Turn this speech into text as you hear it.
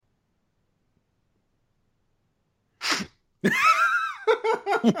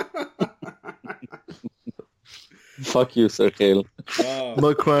Fuck you, Sir Kale. Wow. I'm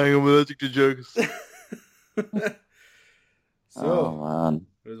not crying. I'm allergic to jokes. So, man.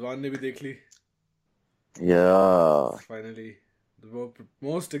 Rizwan ने भी देख ली. Yeah. Finally, the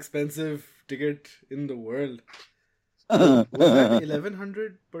most expensive ticket in the world. Was that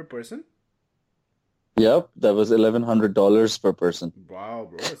 1,100 per person? Yep, that was $1,100 per person. Wow,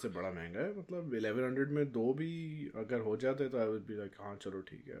 bro, इससे बड़ा महंगा है. मतलब 1,100 में दो भी अगर हो जाते तो I would be like, हाँ चलो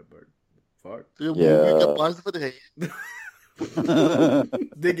ठीक है, but fuck. तो ये movie का 5 दफा दिखाई है.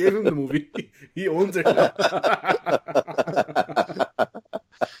 They gave him the movie. He owns it.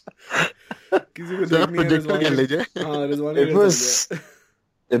 किसी को देखनी है प्रोजेक्टर क्या ले जाए. हाँ, Rizwan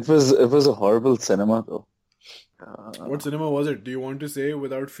It was a horrible cinema though. What cinema was it? Do you want to say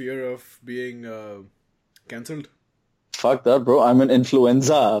without fear of being cancelled? Fuck that, bro. I'm an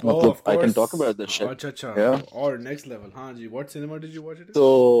influenza. Of I can course. talk about this shit. Acha. Yeah. Or next level. Haan ji. What cinema did you watch it in?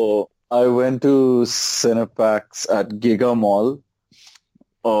 So I went to Cinepax at Giga Mall.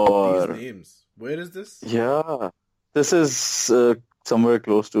 Or These names. Where is this? yeah, this is somewhere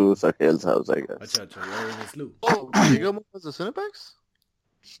close to Sakhel's house, I guess. Acha. You're in Islu. Oh, Giga Mall was a Cinepax?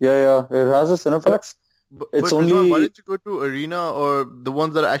 Yeah. It has a Cinepax. It's but only. Rizwan, why didn't you go to Arena or the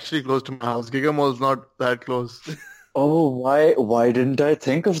ones that are actually close to my house? Giga Mall is not that close. Oh, why didn't I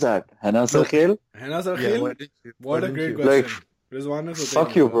think of that? Hana Sakhel? Hana Sir Yeah, Khel? why didn't you? What Why a didn't great you? question. Like, Rizwan ne socha Fuck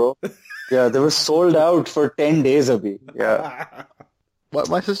nahi you, hoga. bro. Yeah, they were sold out for 10 days abhi. Yeah.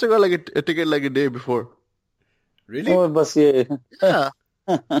 My sister got like a ticket like a day before. Really? Oh, bas ye. Yeah.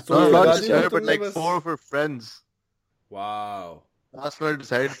 So Not लगा just दिया her, but तुमने like बस? 4 of her friends. Wow. Last minute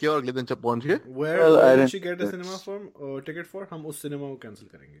decided किया और अगले दिन जब पहुंच गए. Where Well, I did didn't- she get a cinema ticket for? हम उस cinema को cancel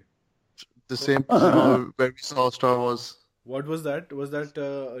करेंगे. The same cinema where we saw Star Wars. What was that? Was that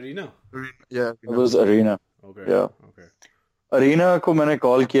Arena? Yeah. It was Arena. Okay. Yeah. Okay. Arena को मैंने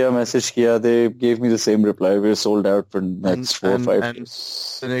call किया, message किया. They gave me the same reply. We're sold out for next 4 or 5 and days.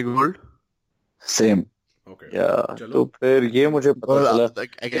 Cine Gold. Same. Okay. Yeah. चलो. तो फिर ये मुझे पता Well, चला.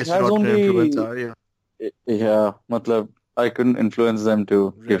 like, I guess It you're has not an only- influencer, are you? Yeah. मतलब I couldn't influence them to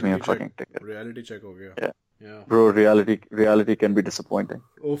give me a Reality fucking check. ticket. Reality check हो गया. Yeah. Yeah. Bro, reality can be disappointing.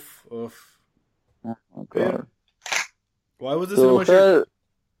 Oof. Oh, God. Why was the So, cinema shit?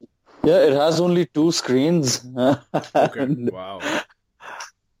 yeah, it has only 2 screens. Okay. And Wow.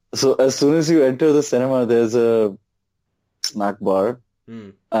 so as soon as you enter the cinema, there's a snack bar,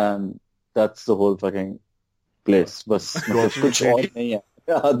 and that's the whole fucking place. बस कुछ और नहीं है.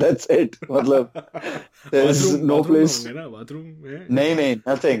 Yeah, that's it. मतलब there's no place. होंगे ना, bathroom है? नहीं,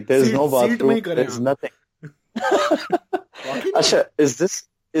 nothing. There's Seat- no seat में ही bathroom. करें There's आप. nothing. Walking? अच्छा, is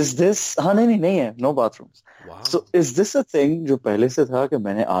this? हाँ नहीं है. No bathrooms. Wow. So is this a thing जो पहले से था कि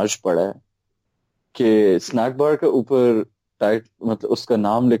मैंने आज पढ़ा है कि स्नैक बार के ऊपर टाइट मतलब उसका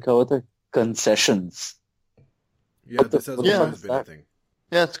नाम लिखा हुआ था concessions. Yeah, this has Yeah. always been a thing.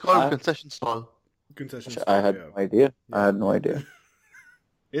 Yeah, it's called I- concession stall. Concessions. I had yeah. no idea. Yeah. I had no idea.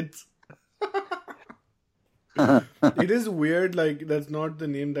 It's it is weird, like that's not the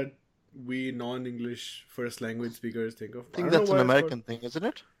name that we non-English first language speakers think of. I think don't that's know an why it's American thing, isn't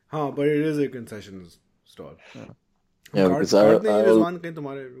it? called- हाँ, but it is a concessions stall. Yeah, because I Rizwan कहीं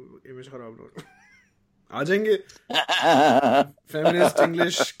तुम्हारे image खराब ना हो. आ जाएंगे feminist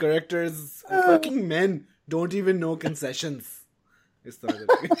English characters. Fucking men don't even know concessions. इस तरह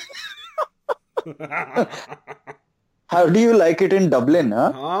से. How do you like it in Dublin,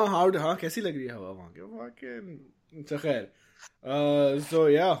 huh? हाँ कैसी लग रही है हवा वहाँ के fucking अच्छा खैर. So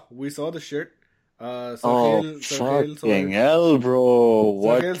yeah, we saw the shit. Oh, Sarkhel saw fucking it. hell, bro.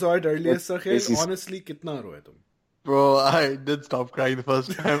 What? Sarkhel saw it earlier. what Sarkhel, crazy- honestly, कितना रोए तुम? Bro, I did stop crying the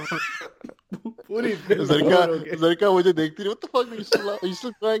first time. पूरी film Zarka, रो के. Zarka मुझे देखती रही. What the fuck? Are you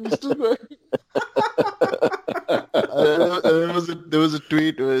still crying? You still crying? There was a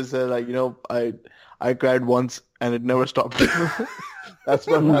tweet where it said like, I cried once and it never stopped. That's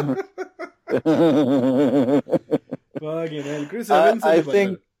what happened. Fucking hell. Chris Evans I से भी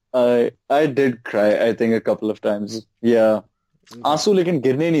think I did cry. I think a couple of times. Yeah. आंसू लेकिन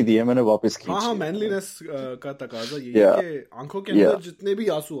गिरने नहीं दिए मैंने वापस खींच हाँ लिए. मैनलीनेस का तकाजा ये Yeah. है कि आंखों के अंदर Yeah. जितने भी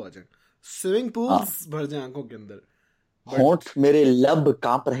आंसू आ जाएं, स्विमिंग पूल्स भर जाएं आंखों के अंदर. होंठ मेरे लब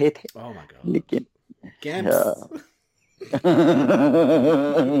कांप रहे थे Oh my god. लेकिन Camps.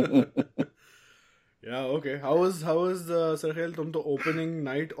 Yeah, okay. How was Sarkhel? तुम तो opening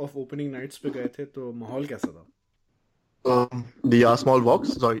nights पे गए थे, तो माहौल कैसा था? The small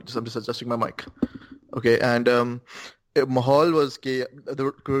box. Sorry, I'm just adjusting my mic. Okay, and Mahal was there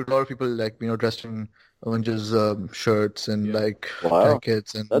were a lot of people like dressed in Avengers shirts and Yeah. like Wow.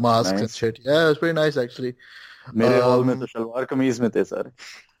 jackets and That's masks and nice. shit. Yeah, it was pretty nice actually. मेरे hall में तो शलवार कमीज में थे सारे.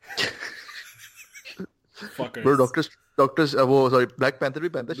 Bro, doctors वो sorry Black Panther भी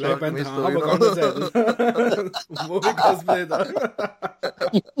पहनता है Black शलवार Panther, कमीज हाँ Wakanda से वो भी cosplay था.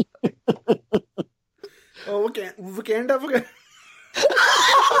 Oh, Wakanda.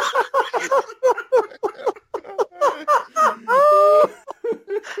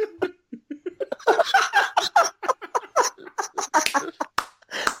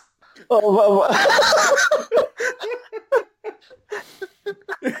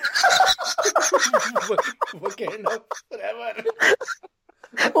 Wakanda forever.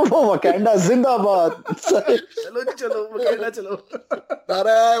 वो वकैंडा जिंदाबाद. चलो वकांडा चलो.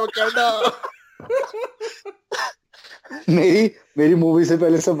 अरे वकांडा. मेरी मूवी से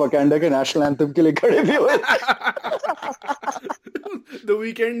पहले सब वकैंडा के नेशनल एंथम के लिए खड़े भी हुए. The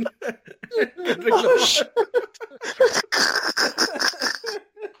Weeknd.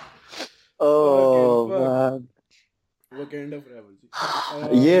 Oh man. Wakanda forever.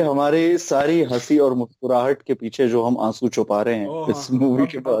 ये हमारी सारी हंसी और मुस्कुराहट के पीछे जो हम आंसू छुपा रहे हैं इस मूवी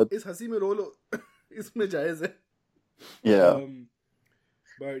के बाद. इस हंसी में रो लो. इसमें जायज है. Yeah.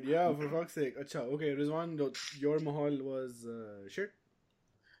 But yeah, for fuck's sake. अच्छा, okay, Rizwan, your mahal was shit.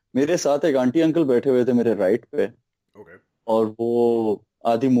 मेरे साथ एक आंटी अंकल बैठे हुए थे मेरे राइट पे. Okay. और वो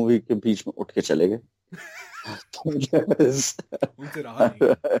आधी मूवी के बीच में उठ के चले गए. उनसे रहा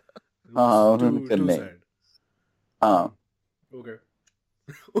नहीं. हाँ, उन्होंने करने. हाँ. Okay.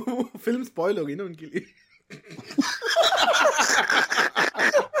 फिल्म स्पॉइल हो गई ना उनके लिए.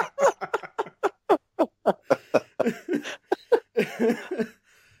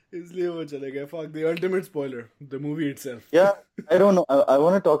 इसलिए वो चले गए. Fuck, the ultimate spoiler, the movie itself. Yeah, I don't know. I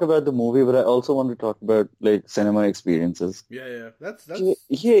want to talk about the movie, but I also want to talk about like cinema experiences. Yeah. That's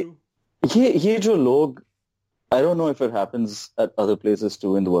ये जो लोग, I don't know if it happens at other places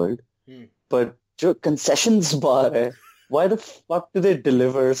too in the world, but जो concessions bar है, why the fuck do they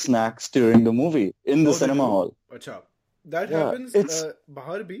deliver snacks during the movie in the cinema hall? अच्छा, that happens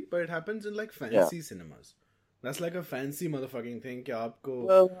बाहर भी, but it happens in like fancy cinemas. That's like a fancy motherfucking thing कि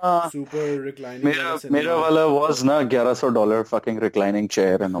आपको super reclining मेरा वाला was ना $1100 fucking reclining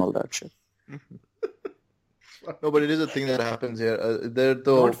chair and all that shit. No, but it is a thing that happens here.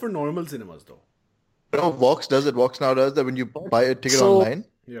 Not for normal cinemas though. No, Vox does it. Vox now does that when you buy a ticket online.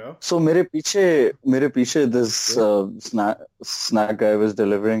 Yeah. So मेरे पीछे this snack guy was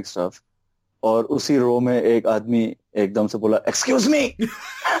delivering stuff. और उसी रो में एक आदमी एकदम से बोला, "Excuse me."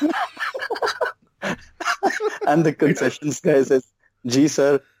 And the concessions guy says, "जी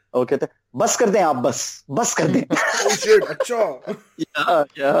सर." और कहते हैं, "बस कर दें आप, बस कर दें." Oh shit, अच्छा.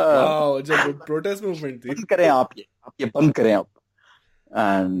 Yeah. Wow, जब protest movement थी. बंद करें आप ये बंद करें आप.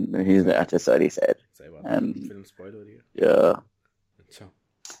 And he's like, "अच्छा sorry sir." सही बात. And film spoil हो रही है. Yeah. अच्छा.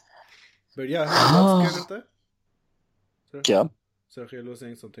 But yeah, Vox क्या करता है? क्या? Sir Khel was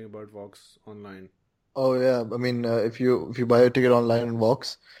saying something about Vox online. Oh yeah, I mean if you buy a ticket online on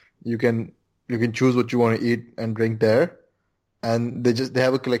Vox, you can choose what you want to eat and drink there, and they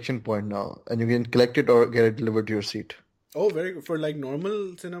have a collection point now, and you can collect it or get it delivered to your seat. Oh, very good. For like normal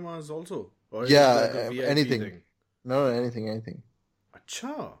cinemas also? Or Yeah, like a VIP anything. thing? No, anything.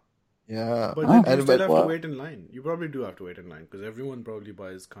 Achha. Yeah. But then you still have to wait in line. You probably do have to wait in line because everyone probably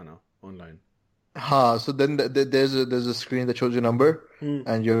buys khana online. So then there's a screen that shows your number,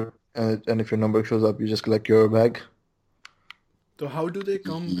 and and if your number shows up, you just collect your bag. So how do they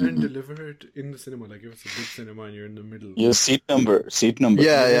come and deliver it in the cinema? Like if it's a big cinema and you're in the middle. Your seat number.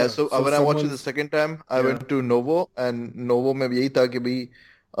 Yeah. So when I watched it the second time, I went to Novo, and Novo में यही था कि भाई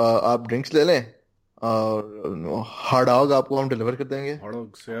आप drinks ले लें और hot dog आपको हम deliver कर देंगे. Hot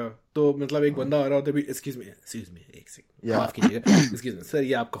dogs, yeah. तो मतलब एक बंदा आ रहा होता है भी, excuse me, एक second. माफ कीजिएगा. Excuse me, sir,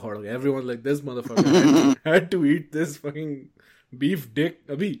 ये आपका hot dog है. Everyone like this motherfucker had to eat this fucking beef dick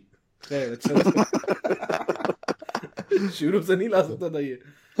अभी. अच्छा. शुरू से नहीं ला सकता था ये.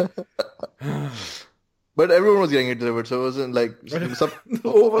 But everyone was getting it delivered, so it wasn't like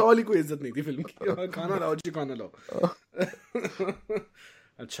overall ही कोई इज्जत नहीं थी फिल्म की. खाना लाओ जी, खाना लाओ.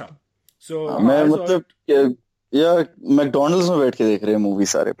 अच्छा. So मैं मतलब या मैकडॉनल्ड्स में बैठ के देख रहे हैं मूवी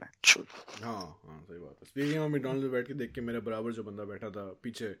सारे पे. हाँ सही बात है. स्पीकिंग ऑफ मैकडॉनल्ड्स में बैठ के देख के मेरे बराबर जो बंदा बैठा था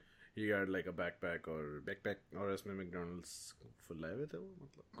पीछे, he had like a backpack और इसमें मैकडॉनल्ड्स फुल लाए हुए थे वो.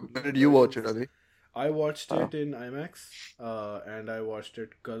 मतलब When did you watch it, Adi? I watched it in IMAX and I watched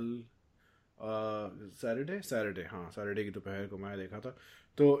it कल Saturday हाँ Saturday की दोपहर को मैं देखा था.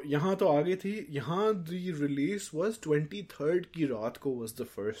 तो यहाँ तो आ गई थी. यहाँ the release was 23rd की रात को was the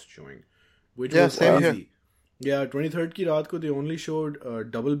first showing, which was crazy. Yeah, 23rd की रात को they only showed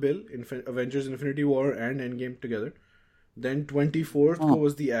double bill Avengers Infinity War and Endgame together. Then 24th को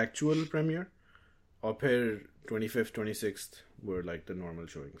was the actual premiere. और फिर 25th 26th were like the normal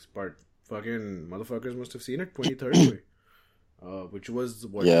showings, but fucking motherfuckers must have seen it 23rd को, which was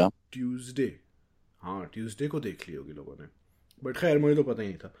what, Yeah. Tuesday. हाँ Tuesday को देख ली होगी लोगों ने, but खैर मुझे तो पता ही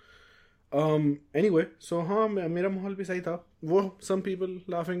नहीं था. Anyway, so हाँ मेरा माहौल भी सही था. वो some people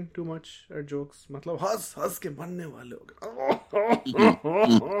laughing too much at jokes, मतलब हंस के मरने वाले हो गए.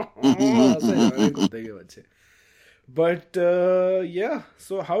 कुत्ते के बच्चे. But yeah,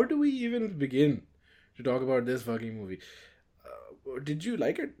 so how do we even begin to talk about this fucking movie? Did you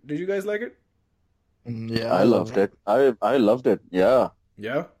like it? Did you guys like it? Yeah, I loved it. I loved it. Yeah.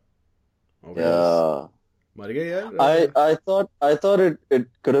 Yeah. Okay. Yeah. मर गए यार. I thought it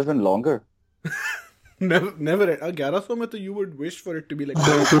could have been longer. Never. 1100 में तो you would wish for it to be like.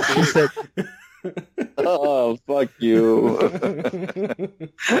 Oh, fuck you.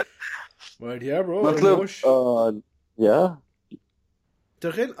 But yeah, bro. मतलब, yeah.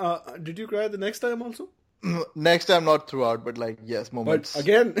 Takhil, did you cry the next time also? Next time, not throughout, but like, yes, moments. But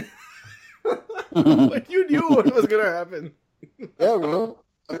again, but you knew what was gonna happen. Yeah, bro.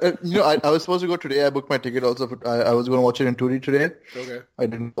 I was supposed to go today. I booked my ticket also. I was going to watch it in 2D today. Okay. I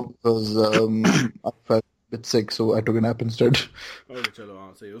didn't go because I felt a bit sick, so I took a nap instead. Okay, chalo,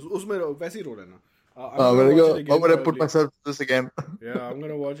 हाँ सही. उसमें वैसे ही रो लेना. I'm gonna put myself to this again. Yeah, I'm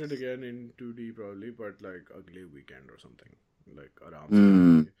gonna watch it again in 2D probably, but like ugly weekend or something, like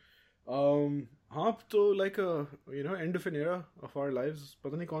around. हाँ तो like end of an era of our lives.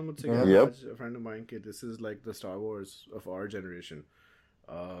 पता नहीं कौन मुझसे कह रहा आज, a friend of mine, कि this is like the Star Wars of our generation.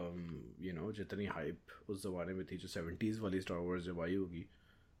 जितनी hype उस ज़माने में थी, जो 70s वाली Star Wars जब आई होगी,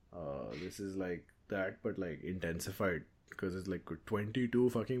 this is like that, but like intensified, because it's like 22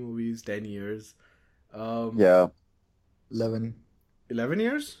 fucking movies, 10 years. Yeah. 11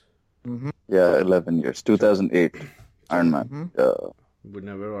 years? Mm-hmm. Yeah, 11 years. 2008. Iron Man. Mm-hmm. Yeah. Would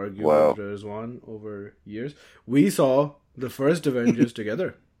never argue with Rizwan over years. We saw the first Avengers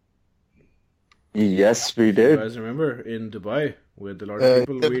together. Yes, we did. You guys remember in Dubai with a lot of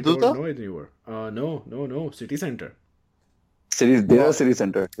people we don't know anymore. No, City Center. City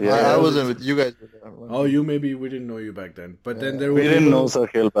Center. Yeah, I wasn't with you guys. Oh, you maybe we didn't know you back then, but then there were we didn't know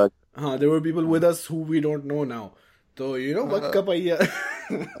Sahil back. There were people with us who we don't know now. So what kapaiya.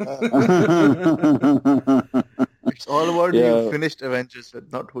 It's all about you finished Avengers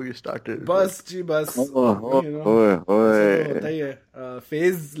with, not who you started. Bas. होता ही है.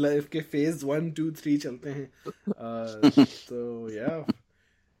 Phase life के phase 1, 2, 3 चलते हैं. So yeah.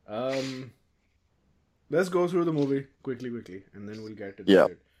 Let's go through the movie quickly, and then we'll get to the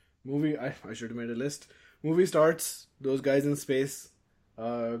shit. Movie, I should have made a list. Movie starts, those guys in space,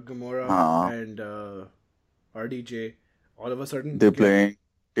 Gamora and RDJ, all of a sudden they're playing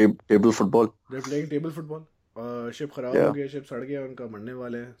table football. They're playing table football. Ship खराब हो गया, ship सड़ गया, उनका मरने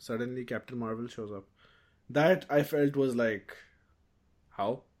वाले हैं. Suddenly Captain Marvel shows up. That I felt was like,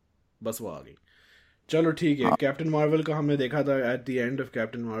 how? बस वो आ गई. चलो ठीक है. Captain Marvel का हमने देखा था. At the end of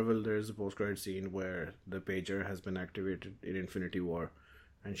Captain Marvel, there's a post-credit scene where the pager has been activated in Infinity War,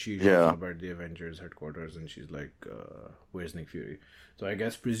 and she shows up at the Avengers headquarters, and she's like, where's Nick Fury? So I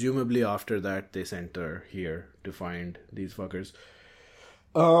guess presumably after that they sent her here to find these fuckers.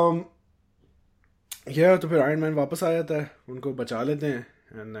 Yeah, तो फिर Iron Man वापस आ जाता है, उनको बचा लेते हैं,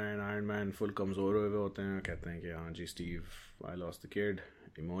 and then Iron Man full कमज़ोर हुए होते हैं, कहते हैं कि हाँ जी Steve, I lost the kid,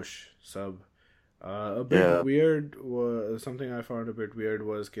 Emosh, सब. A bit weird, something I found a bit weird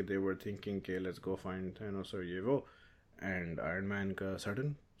was that they were thinking, okay, let's go find Thanos or Yevo, and Iron Man ka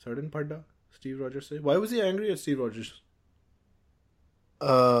sudden padda, Steve Rogers say. Why was he angry at Steve Rogers?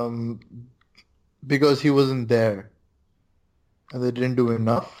 Because he wasn't there, and they didn't do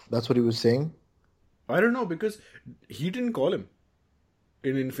enough. That's what he was saying. I don't know, because he didn't call him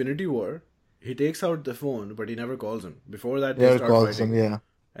in Infinity War. He takes out the phone, but he never calls him. Before that, they start fighting. Him, yeah.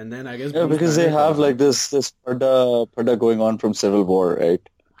 And then I guess because they have like this parda going on from Civil War, right?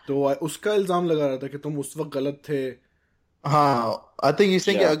 तो उसका इल्जाम लगा रहा था कि तुम उस वक्त गलत थे. हाँ, I think he's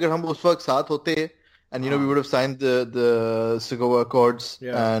saying कि अगर हम उस वक्त साथ होते, and we would have signed the Chicago Accords,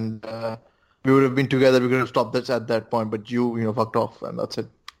 and we would have been together. We could have stopped this at that point, but you fucked off, and that's it.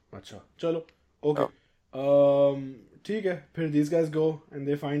 अच्छा, चलो, okay. ठीक है. फिर these guys go and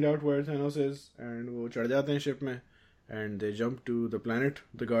they find out where Thanos is, and वो चढ़ जाते हैं ship में. And they jump to the planet,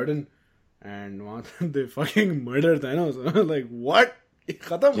 the garden, and they fucking murder Thanos. Like, what?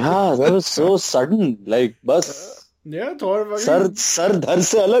 Yeah, that was so sudden. Like, bus. Yeah, Thor fucking... Sar dhar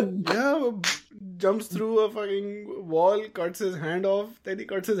se alag. Yeah, jumps through a fucking wall, cuts his hand off, then he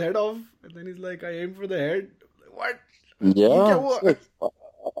cuts his head off, and then he's like, I aim for the head. Like, what? Yeah.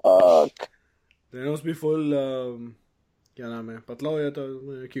 Fuck. Thanos be full, क्या नाम है? पतला हो जाता,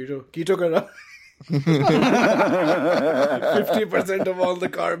 कीटो कर रहा. 50% of all the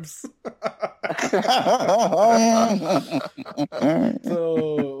carbs.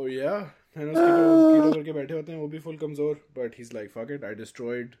 So yeah, Thanos keto करके बैठे होते हैं, वो भी full कमजोर, but he's like fuck it, I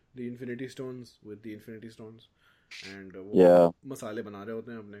destroyed the Infinity Stones with the Infinity Stones, and वो मसाले बना रहे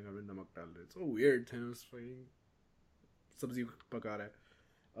होते हैं अपने घर में, नमक डाल रहे. So weird, Thanos fucking सब्जी पका रहा है.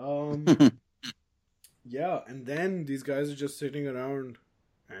 Yeah, and then these guys are just sitting around,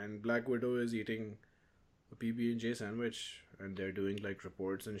 and Black Widow is eating a PB&J sandwich, and they're doing like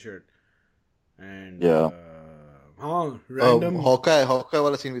reports and shit. And random Hawkeye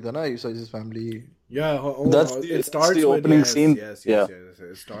wala scene bhi tha na, you saw his family. Yeah, it starts the opening scene. Yes.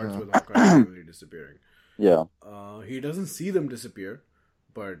 It starts with Hawkeye's family disappearing. Yeah. He doesn't see them disappear,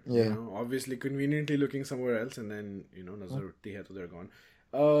 but you know, obviously conveniently looking somewhere else, and then nazar utti hai, so they're gone.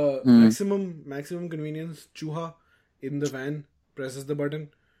 Maximum convenience. Chuha in the van presses the button,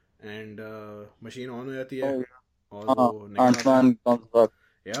 and machine on ho jati hai. Ant-Man comes back.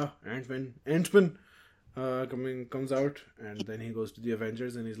 Yeah, Ant-Man comes out, and then he goes to the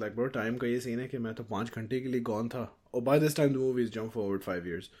Avengers, and he's like, bro, time ka ye scene hai ki main to 5 घंटे के लिए gone tha. Oh, by this time the movie's jumped forward 5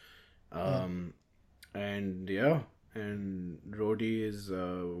 years. And yeah, and Rhodey is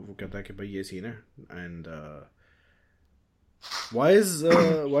वो कहता है कि भाई ये scene है, and why is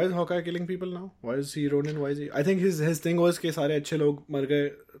Hawkeye killing people now? Why is he Ronin? Why is he? I think his thing was कि सारे अच्छे लोग मर गए,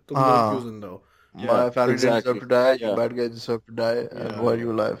 तुम लोग क्यों जिंदा हो? My family didn't deserve to die. You bad guys deserve to die. And why are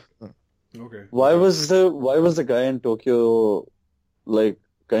you alive? Okay. Why was the guy in Tokyo like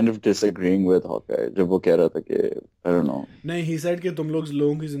kind of disagreeing with Hawkeye? जब वो कह रहा था कि I don't know. नहीं, he said कि तुम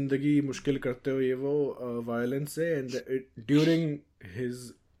लोगों की जिंदगी मुश्किल करते हो ये वो violence से, and during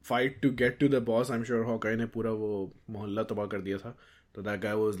his fight to get to the boss, I'm sure Hawkeye ने पूरा वो मोहल्ला तबाह कर दिया था. So that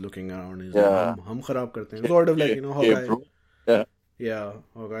guy was looking around. He's like, हम खराब करते हैं. Sort of like Hawkeye. Yeah,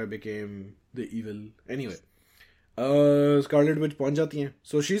 Hawkeye became the evil. Anyway, Scarlet Witch पहुंच जाती हैं.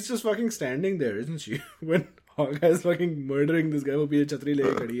 So she's just fucking standing there, isn't she? When Hawkeye is fucking murdering this guy, वो पीछे छतरी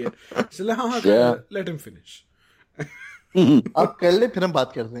लेके खड़ी है. She's like, हाँ, let him finish. आप कर ले, फिर हम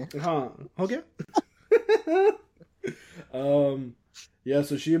बात करते हैं. हाँ, हो गया. Yeah,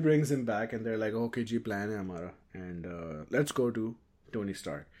 so she brings him back, and they're like, okay, ji plan है हमारा, and let's go to Tony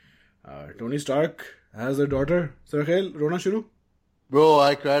Stark. Tony Stark has a daughter. Sarkhel, रोना शुरू. Bro,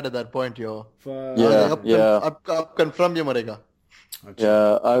 I cried at that point, yo. Ab confirm ye marega.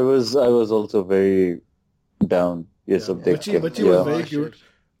 Yeah, I was also very down. Yes, Bachchi was very cute.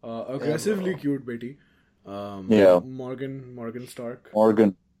 Aggressively cute, Betty. Morgan Stark.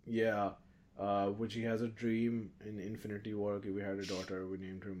 Morgan. Yeah. Which he has a dream in Infinity War. We had a daughter. We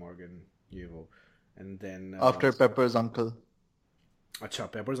named her Morgan. Yevo. And then after Pepper's uncle. Acha,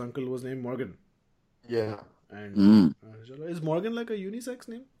 Pepper's uncle was named Morgan. Yeah. And is Morgan like a unisex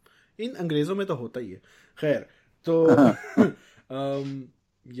name? In अंग्रेजों में तो होता ही है. खैर, तो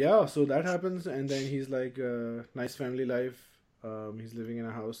yeah, so that happens, and then he's like, nice family life. He's living in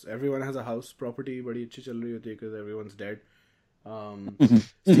a house. Everyone has a house. Property बड़ी अच्छी चल रही होती है because everyone's dead.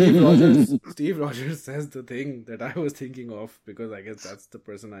 Steve Rogers says the thing that I was thinking of, because I guess that's the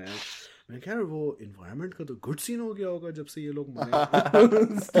person I am. मैं कह रहा वो environment का तो good scene हो गया होगा जब से ये लोग मरे.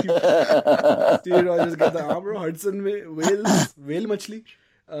 Steve Rogers कहता है, हाँ bro, Hudson में whale मछली.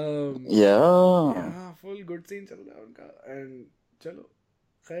 Yeah, full good scene चल रहा है उनका, and चलो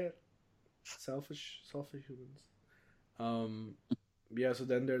खैर, selfish humans. Yeah, so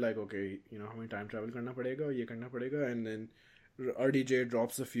then they're like, okay, हमें time travel करना पड़ेगा, ये करना पड़ेगा, and then RDJ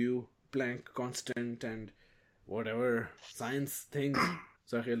drops a few Planck constant and whatever science things.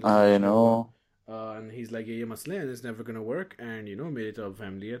 I know. And he's like, ये मसले, and it's never gonna work, and मेरी तो अब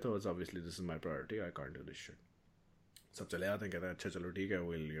family है, तो it's obviously this is my priority, I can't do this shit. सब चले आते हैं, कहते हैं अच्छा चलो ठीक है,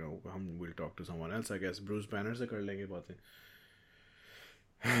 we'll talk to someone else, I guess. Bruce Banner से कर लेंगे बातें.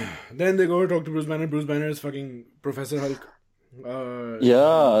 Then they go talk to Bruce Banner. Bruce Banner is fucking Professor Hulk.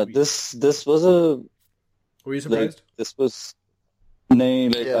 This was a. Were you surprised? Like, this was.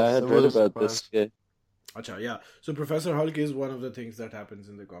 Nahin, like I had read about this. Yeah. Acha, yeah. So Professor Hulk is one of the things that happens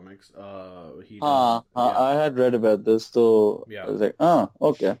in the comics. I had read about this, so I was like,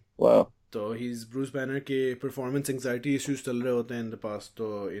 okay, wow. So he's Bruce Banner के performance anxiety issues चल रहे होते हैं in the past.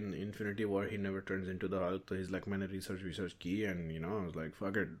 So in Infinity War he never turns into the Hulk. So he's like, मैंने research की, and I was like,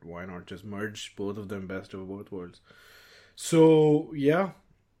 fuck it, why not just merge both of them, best of both worlds. So yeah,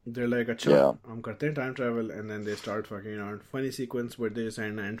 they're like, अच्छा, हम करते हैं time travel, and then they start fucking funny sequence where they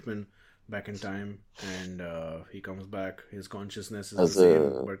send Ant-Man back in time, and he comes back, his consciousness is the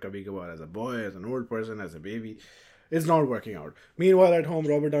same, but kabhi kabar as a boy, as an old person, as a baby. It's not working out. Meanwhile, at home,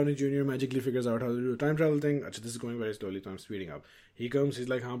 Robert Downey Jr. magically figures out how to do a time travel thing. Achha, this is going very slowly, so I'm speeding up. He comes, he's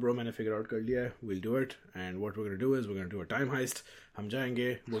like, हाँ bro, मैंने figure out कर लिया है. We'll do it. And what we're going to do is we're going to do a time heist. हम जाएंगे,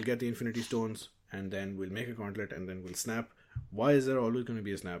 we'll get the Infinity Stones, and then we'll make a gauntlet, and then we'll snap. Why is there always going to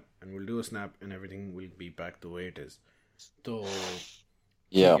be a snap? And we'll do a snap, and everything will be back the way it is. So,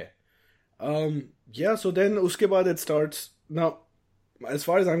 yeah. Yeah, so then uske baad it starts. Now, as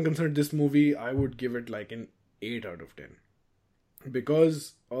far as I'm concerned, this movie, I would give it like an 8 out of 10.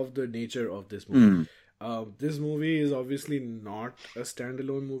 Because of the nature of this movie. This movie is obviously not a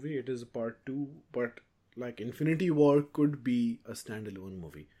standalone movie. It is a part 2. But like Infinity War could be a standalone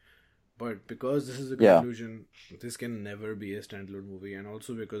movie. But because this is a conclusion, this can never be a standalone movie. And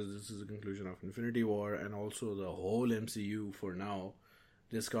also because this is a conclusion of Infinity War and also the whole MCU for now,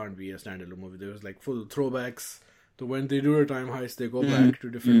 this can't be a standalone movie. There's like full throwbacks. So when they do a time heist, they go back to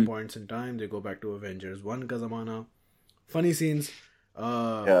different points in time. They go back to Avengers 1 ka zamana. Funny scenes.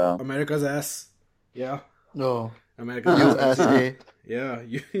 America's ass. Yeah. No. America's USA. Yeah.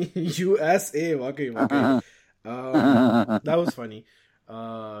 USA. Okay. That was funny.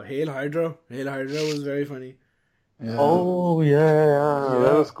 Hail Hydra. Hail Hydra was very funny. Yeah. Oh, yeah.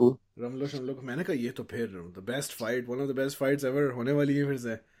 That was cool. Ramlo Shamlo. मैंने कहा ये तो फिर the best fight, one of the best fights ever होने वाली है फिर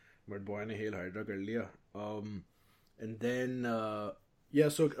से. But boy ने Hail Hydra कर लिया. And then,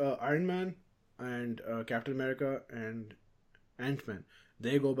 so Iron Man and Captain America and Ant-Man,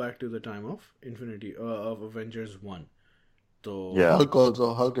 they go back to the time of of Avengers 1. So,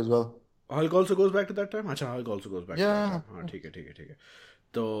 Hulk as well. Hulk also goes back to that time? Achha, Hulk also goes back to that time. Yeah. ठीक है.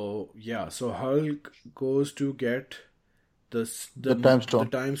 So, so Hulk goes to get the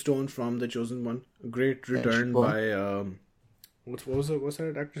time stone from the Chosen One. Great return by... What's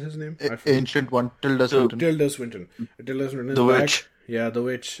that actress's name? Ancient One, Tilda Swinton. Tilda Swinton is The back. Witch. Yeah, the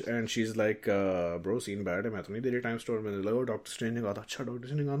Witch. And she's like, bro, scene bad है. मैं तो नहीं दे रही time stone. मैंने लगा Doctor Strange ने कहा था, अच्छा Doctor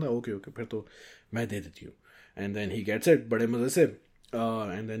Strange ने कहा था, okay, फिर तो मैं दे देती हूँ. And then he gets it, बड़े मजे से.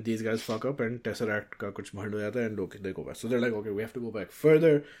 And then these guys fuck up and Tesseract का कुछ भंड हो जाता है and okay, they go back. So they're like, okay, we have to go back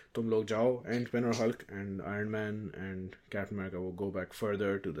further. तुम लोग जाओ. Ant-Man or Hulk and Iron Man and Captain America will go back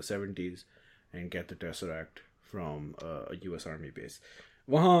further to the 70s and get the Tesseract from a US Army base.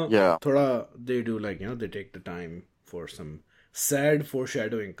 Wahan, thoda, they do like, they take the time for some sad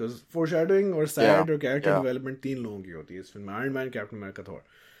foreshadowing. Because foreshadowing or sad or character development, 3 लोगों की होती है. इस film Iron Man, Captain America, Thor.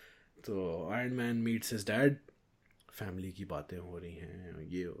 So Iron Man meets his dad. Family की बातें हो रही हैं.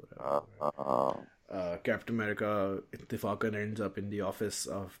 ये हो रहा है. Captain America ittifaqan ends up in the office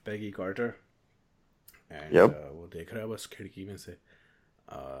of Peggy Carter. And वो देख रहा है बस खिड़की में से.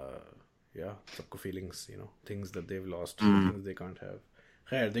 सबको feelings, things that they've lost, things they can't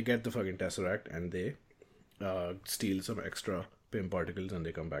have. They get the fucking Tesseract and they steal some extra PIM particles and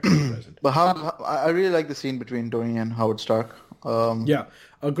they come back to the present. But I really like the scene between Tony and Howard Stark.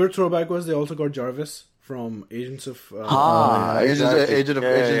 A good throwback was they also got Jarvis from Agents of... Agent of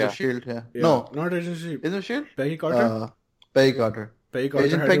S.H.I.E.L.D. Yeah. No, not Agents of S.H.I.E.L.D. Agent of S.H.I.E.L.D.? Peggy Carter? Peggy Carter. Peggy Carter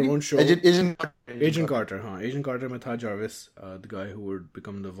Agent had Peggy? her own show. Agent Carter, Agent Carter में था Jarvis, the guy who would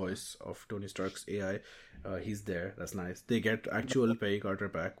become the voice of Tony Stark's AI. He's there. That's nice. They get actual Peggy Carter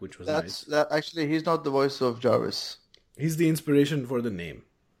back, which was nice. Actually, he's not the voice of Jarvis. He's the inspiration for the name.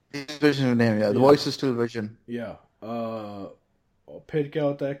 The inspiration of the name, The voice is still Vision. Yeah. फिर क्या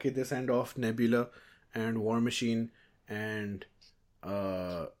होता है कि they send off Nebula and War Machine and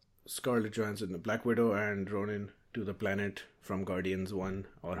Scarlett Johansson, Black Widow and Ronin to the planet from Guardians 1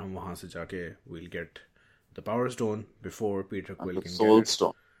 और हम वहाँ से जाके we'll get the Power Stone before Peter Quill can Soul get it.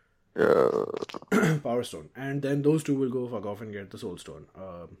 Stone. Yeah. Power Stone. And then those two will go fuck off and get the Soul Stone.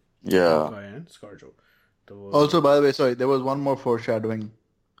 Hawkeye and ScarJo. Also, by the way, sorry, there was one more foreshadowing.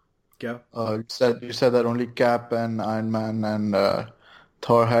 क्या? You said that only Cap and Iron Man and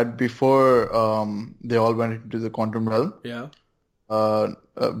Thor had before they all went into the quantum realm. Yeah.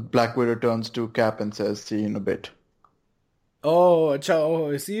 Black Widow turns to Cap and says, "See you in a bit." Oh, अच्छा,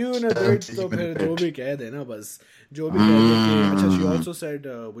 see you in a bit. तो फिर जो भी कह देना बस, जो भी कह दे कि अच्छा. She also said,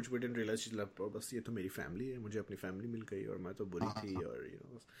 which we didn't realize, she's like, बस ये तो मेरी family है, मुझे अपनी family मिल गई और मैं तो बुरी थी और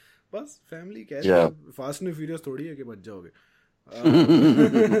बस family कह दे. Fast and Furious थोड़ी है कि बच जाओगे.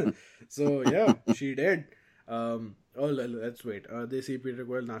 So yeah, she did. Let's wait. They see Peter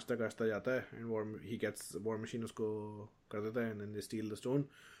Quill नाश्ता काश्ता जाता है and he gets War Machine उसको कर देता है and then they steal the stone.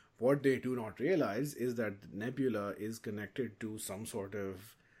 What they do not realize is that Nebula is connected to some sort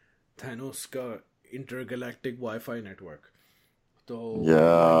of Thanos ka intergalactic Wi-Fi network. So when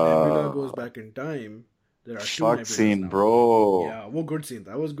Nebula goes back in time, there are 2 Nebulas scene, now. bro. Yeah, well, good scene.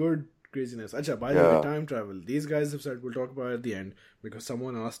 That was good craziness. Acha, by the way, time travel. These guys have said we'll talk about it at the end because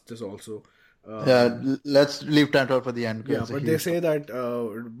someone asked this also. Let's leave time for the end. Yeah, but they say that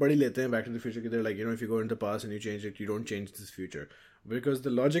badi lete hain Back to the Future. They're like, if you go into the past and you change it, you don't change this future. Because the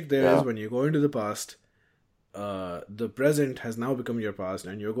logic there is when you go into the past, the present has now become your past,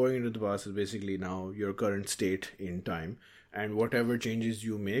 and you're going into the past is basically now your current state in time, and whatever changes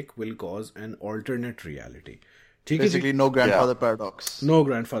you make will cause an alternate reality. Basically, no grandfather paradox. No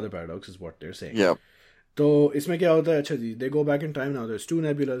grandfather paradox is what they're saying. Yeah. तो इसमें क्या होता है? अच्छा जी, they go back in time now. There's 2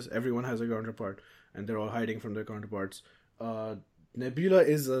 nebulas. Everyone has a counterpart, and they're all hiding from their counterparts. Nebula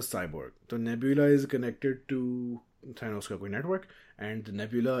is a cyborg. So Nebula is connected to Thanos का कोई network, and the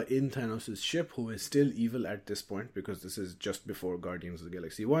Nebula in Thanos' ship, who is still evil at this point because this is just before Guardians of the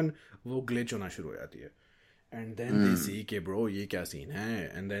Galaxy 1, वो glitch होना शुरू हो जाती है. And then they see कि bro ये क्या scene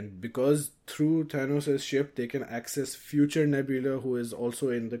है, and then because through Thanos' ship they can access future Nebula who is also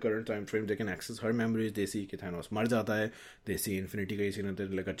in the current time frame. They can access her memories. They see कि Thanos मर जाता है. They see Infinity का scene होता है.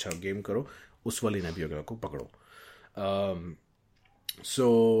 Like अच्छा game करो, उस वाली Nebula को पकड़ो. So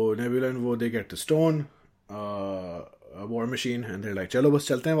Nebula and वो they get the stone, War Machine, and they're like चलो बस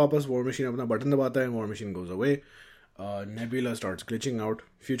चलते हैं वापस. War Machine अपना बटन दबाता है and War Machine goes away. Nebula starts glitching out.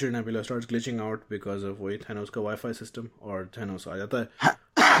 Future Nebula starts glitching out because of वही Thanos का Wi-Fi system, और Thanos आ जाता है,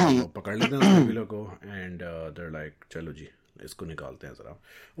 वो पकड़ लेते हैं Nebula को, and they're like चलो जी इसको निकालते हैं जरा.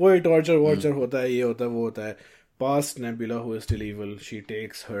 वही torture होता है, ये होता है, वो होता है. Past Nebula, who is still evil, she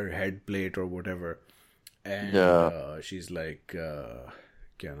takes her head plate or whatever, and she's like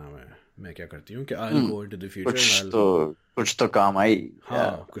क्या नाम है, मैं क्या करती हूँ कि I'll go into the future and कुछ तो काम आई.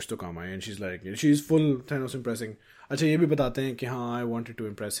 हाँ, कुछ तो काम आई. And she's like, she's full Thanos impressing. अच्छा ये भी बताते हैं कि हाँ I wanted to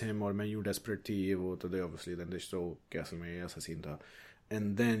impress him, और मैं यूँ desperate थी, ये वो. तो they obviously then they show कि असल में ये ऐसा सीन था.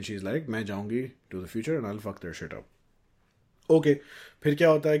 And then she's like, मैं जाऊँगी to the future and I'll fuck their shit up. Okay, फिर क्या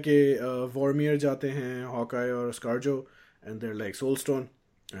होता है कि Vormir जाते हैं, Hawkeye और Scarjo, and they're like Soulstone,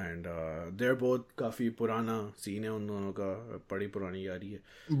 and they're both काफी पुराना सीन है उन दोनों का, बड़ी पुरानी यारी है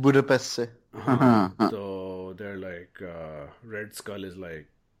बुडापेस्ट से. तो they're like Red Skull is like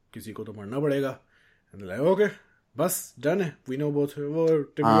किसी को तो मरना पड़ेगा, and they're like okay बस done है, we know both.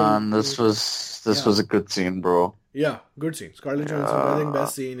 This was a good scene, bro. Yeah, good scene. Scarlett Johansson, I think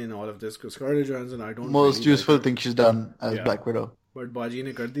best scene in all of this, because Scarlett Johansson, I don't most really useful like thing she's done as Black Widow. But Baji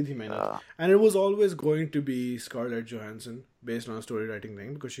ne kar di thi mehnat. And it was always going to be Scarlett Johansson based on a story writing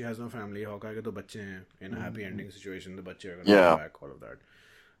thing, because she has no family. Hawkeye ke to bacche hain. In a happy ending situation, the bacche are going to come back, all of that.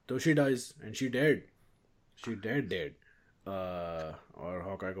 So she dies, and she dead. She dead. और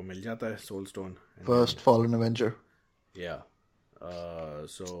Hawkeye को मिल जाता है Soul Stone. First fallen Avenger. Yeah.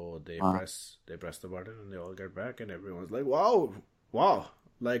 So they press the button and they all get back, and everyone's like, wow,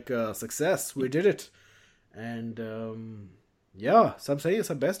 like success, we did it. And yeah, सब सही है,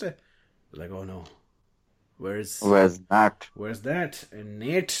 सब best है. Like, oh no, where's that? And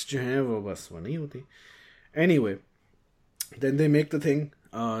Nate जो है वो बस वो नहीं होती. Anyway, then they make the thing.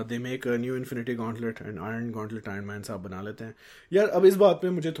 They make a new Infinity Gauntlet, and Iron Gauntlet Iron Man साहब बना लेते हैं. यार अब इस बात पे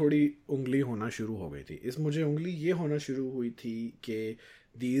मुझे थोड़ी उंगली होना शुरू हो गई थी. मुझे उंगली ये होना शुरू हुई थी कि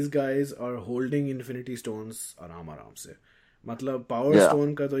these guys are holding Infinity Stones आराम से. मतलब Power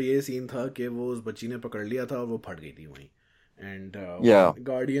Stone का तो ये सीन था कि वो उस बच्ची ने पकड़ लिया था और वो फट गई थी वहीं. And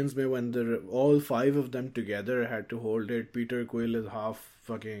Guardians में when all 5 of them together had to hold it, Peter Quill is half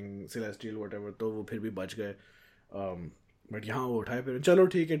fucking celestial whatever, तो वो फिर भी बच गए. बट यहाँ वो उठाए फिर. चलो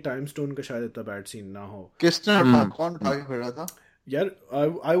ठीक है, टाइम स्टोन का शायद इतना बैड सीन ना हो. किसने उठा, कौन उठा के फिर रहा था यार?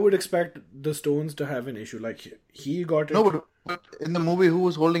 I would expect the stones to have an issue, like he got it. No, but in the movie who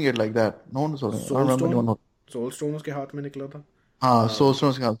was holding it like that? No one was holding it. I don't remember anyone. Soul Stone उसके हाथ में निकला था. हाँ, Soul Stone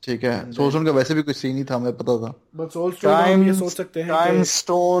उसके हाथ, ठीक है. Soul Stone का वैसे भी कोई सीन ही था, मुझे पता था. But Soul Stone हम ये सोच सकते हैं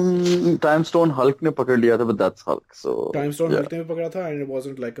कि Time Stone Hulk ने पकड़ लिया था, but that's Hulk. So Time Stone Hulk ने पकड़ा था, and it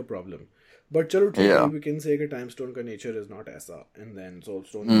wasn't like a problem. But चलो ठीक है, we can say that Time Stone का nature is not ऐसा, and then Soul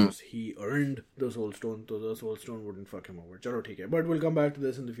Stone because he earned the Soul Stone, so the Soul Stone wouldn't fuck him over. चलो ठीक है, but we'll come back to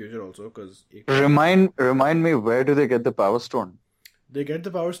this in the future also, because remind me, where do they get the Power Stone? They get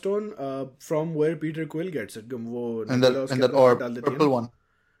the Power Stone from where Peter Quill gets it. वो and that orb, purple one.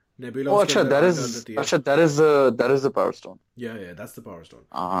 Nebula. Oh, that is the Power Stone. Yeah, that's the Power Stone.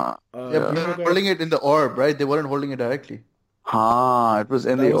 They were holding it in the orb, right? They weren't holding it directly. It was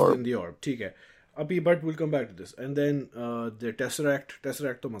in the orb. In the orb, ठीक है. अभी but we'll come back to this. And then the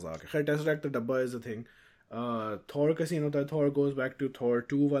Tesseract तो मजाक है. खैर Tesseract the डब्बा is the thing. Thor का scene होता है. Thor goes back to Thor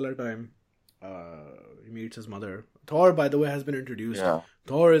 2 वाला time. He meets his mother. Thor, by the way, has been introduced. Yeah.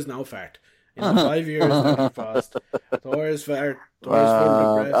 Thor is now fat. In the 5 years that he passed, Thor is fat. Thor is full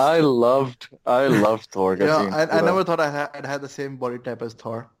depressed. I loved Thor. I never thought I'd had the same body type as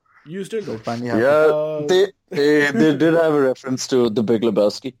Thor. You still don't. They did have a reference to The Big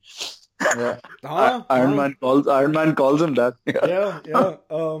Lebowski. Yeah. Iron Man calls him that. Yeah.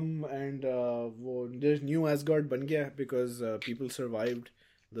 And there's new Asgard ban gaya because people survived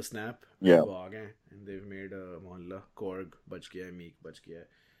the snap. Yeah. And वो आ गए and they've made a mohalla. Korg बच गया है, Meek बच गया है.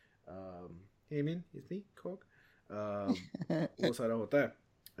 Hey man, it's me, Korg. वो सारा होता है.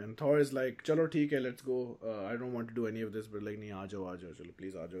 And Thor is like, चलो ठीक है, let's go. I don't want to do any of this, but like, नहीं आ जाओ, चलो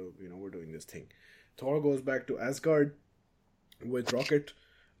please आ जाओ. You know, we're doing this thing. Thor goes back to Asgard with Rocket.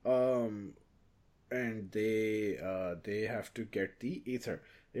 And they have to get the ether.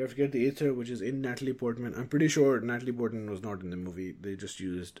 They have to get the ether, which is in Natalie Portman. I'm pretty sure Natalie Portman was not in the movie. They just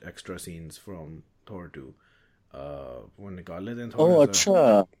used extra scenes from Thor 2. When निकाल लेते हैं Thor. Oh,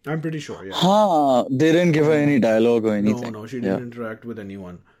 अच्छा. I'm pretty sure, yeah. हाँ, they didn't give her any dialogue or anything. No, she didn't interact with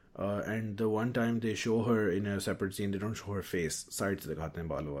anyone. And the one time they show her in a separate scene, they don't show her face. Sides दिखाते हैं,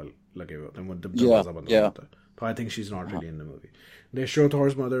 बाल वाल लगे हुए होते हैं, दरवाजा बंद होता है. So I think she's not really in the movie. They show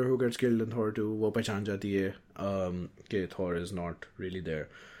Thor's mother who gets killed in Thor 2. वो पहचान जाती है कि Thor is not really there.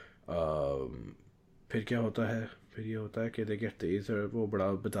 फिर क्या होता है? फिर ये होता है कि they get the ether. वो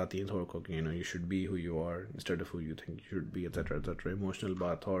बड़ा बताती हैं Thor को कि you know you should be who you are instead of who you think you should be, etc. etc. Emotional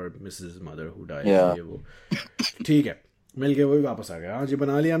बात. Thor misses his mother who died. Yeah. ये वो ठीक है, मिल के वो भी वापस आ गया. हाँ जी,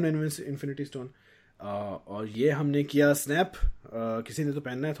 बना लिया हमने इन्फिनिटी स्टोन. और ये हमने किया स्नैप. किसी ने तो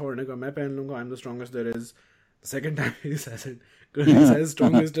पहनना है. Thor ने कहा मैं पहन लूंगा. I'm the strongest there is. The second time he says it, because he says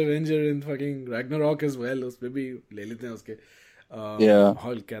strongest Avenger in fucking Ragnarok as well. उसपे भी ले लेते हैं उसके.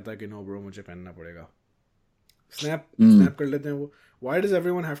 Hulk कहता है कि no bro, मुझे पहनना पड़ेगा. Snap कर लेते हैं वो. Why does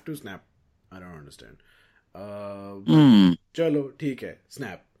everyone have to snap? I don't understand. चलो ठीक है,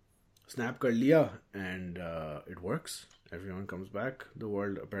 snap कर लिया and it works. Everyone comes back. The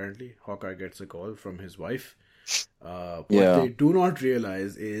world apparently. Hawkeye gets a call from his wife. What they do not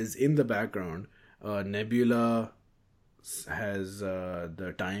realize is in the background. Nebula has the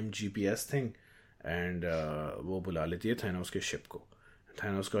time GPS thing, and वो बुला लेती है Thanos के ship को.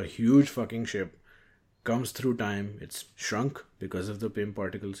 Thanos का huge fucking ship comes through time. It's shrunk because of the Pym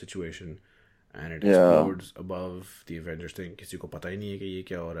particle situation, and it explodes above the Avengers thing. किसी को पता ही नहीं है कि ये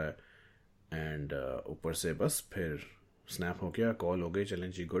क्या हो रहा है. And ऊपर से बस फिर snap हो गया, call हो गई, चलें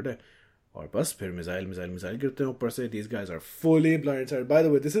जी good है. और बस फिर मिसाइल गिरते हैं ऊपर से. These guys are fully blindsided. By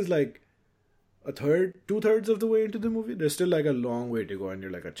the way, this is like 2/3 of the way into the movie. There's still like a long way to go, and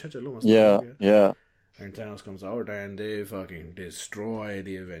you're like, "Acha, chalo, mast yeah. And Thanos comes out, and they fucking destroy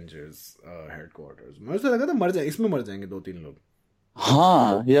the Avengers headquarters. मुझे लगा था मर जाए, इसमें मर जाएंगे 2-3 लोग.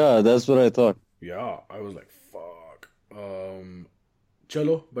 हाँ, yeah, that's what I thought. Yeah, I was like, fuck.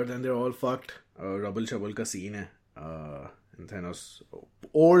 Chalo, but then they're all fucked. Rubble Shubble का scene है. And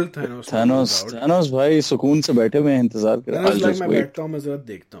old Thanos भाई सुकून से बैठे हुए हैं, इंतजार कर रहे हैं. मैं बैठता हूँ, मैं जरा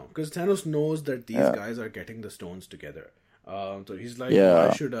देखता हूँ, because Thanos knows that these guys are getting the stones together. So he's like,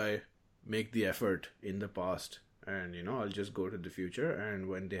 why should I make the effort in the past? And you know, I'll just go to the future, and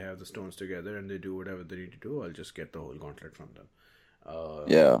when they have the stones together and they do whatever they need to do, I'll just get the whole gauntlet from them.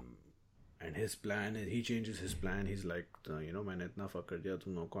 And his plan is, he changes his plan. He's like, you know, मैंने इतना fuck कर दिया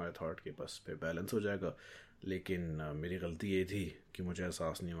तुम लोगों को, I thought कि बस पे बैलेंस हो जाएगा. लेकिन मेरी गलती ये थी कि मुझे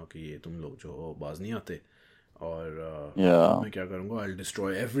एहसास नहीं हुआ कि ये तुम लोग जो हो बाज नहीं आते. और मैं क्या करूँगा, I'll destroy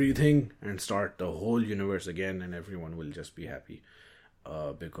everything and start the whole universe again, and everyone will just be happy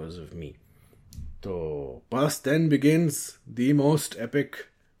because of me. So, bus then begins the most epic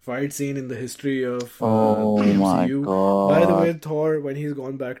fight scene in the history of the MCU. My God. By the way, Thor, when he's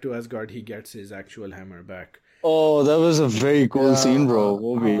gone back to Asgard, he gets his actual hammer back. Oh, that was a very cool scene, bro.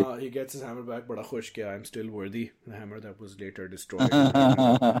 He gets his hammer back, bada khush kiya. I'm still worthy. The hammer that was later destroyed.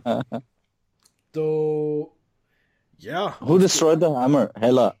 So, yeah. Who destroyed the hammer?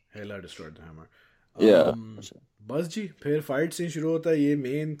 Hela destroyed the hammer. Yeah. बस जी, फिर fight scene शुरू होता है. ये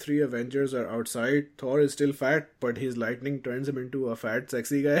main 3 Avengers are outside. Thor is still fat, but his lightning turns him into a fat,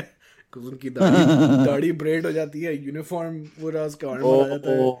 sexy guy. Because उनकी दाढ़ी bread हो जाती है. यूनिफॉर्म पूरा उसका आर्मर आ जाता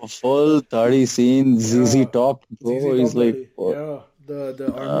है. Full दाढ़ी scene. ZZ Top. ZZ he's Top, like,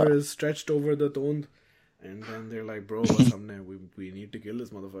 the armor is stretched over the Tond. And then they're like, bro, what's happening? We need to kill this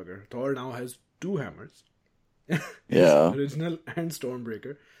motherfucker. Thor now has 2 hammers. Original and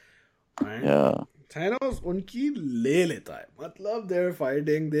Stormbreaker. And Thanos उनकी ले लेता है. मतलब they're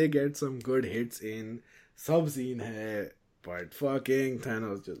fighting, they get some good hits in. Sub scene है, but fucking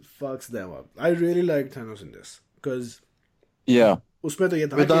Thanos just fucks them up. I really like Thanos in this because उसमें तो ये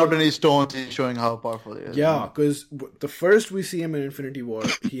था without any stones, he's showing how powerful he is. Yeah, because the first we see him in Infinity War,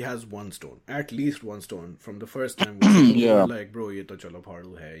 he has 1 stone, at least 1 stone from the first time. We were like, bro, ये तो चलो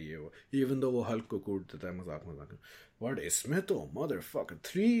फाड़ू है ये वो. Even though वो Hulk को कूट देता है मजाक. But इसमें तो motherfucker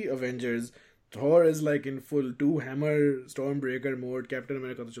 3 Avengers Thor is like in full 2 hammer Stormbreaker mode. Captain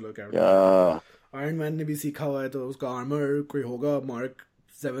America तो चलो Captain Iron Man ने भी सीखा हुआ है तो उसका armor कोई होगा Mark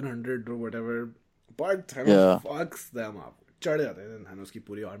 700 or whatever. But Thanos fucks them up. चढ़ जाते हैं. Thanos की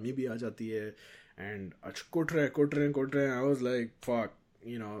पूरी army भी आ जाती है and कुट रहे हैं. I was like fuck,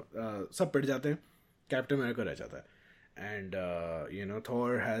 you know, सब पिट जाते हैं. Captain America रह जाता है. And you know,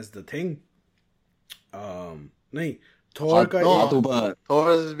 Thor has the thing. नहीं, Thor का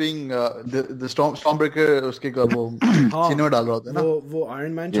Thor is being the Stormbreaker उसके का वो सीने में डाल रहा होता है ना. वो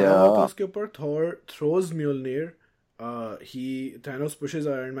Iron Man चढ़ा हुआ था उसके ऊपर. Thor throws Mjolnir. Thanos pushes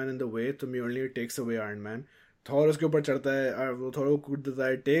Iron Man in the way, तो Mjolnir takes away Iron Man. Thor उसके ऊपर चढ़ता है, वो Thor को कूद देता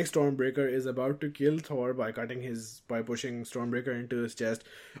है. Takes Stormbreaker, is about to kill Thor by pushing Stormbreaker into his chest.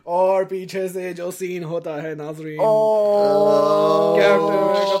 और पीछे से जो scene होता है नाज़रीन.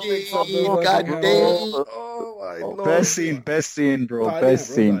 Best scene, bro. Best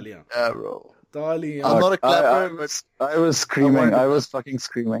scene. Yeah, bro. I'm not a clapper, but I was screaming. I was fucking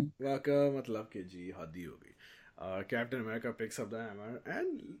screaming. वाका मतलब कि जी हद्दी हो गई. Captain America picks up the hammer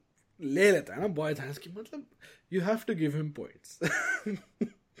and ले लेता है ना बॉय थैनोस की. मतलब you have to give him points.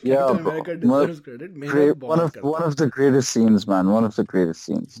 Captain America deserves credit. One of the greatest scenes, man. One of the greatest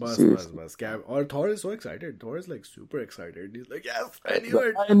scenes. बस और Thor is so excited. Thor is like super excited. He's like, yes,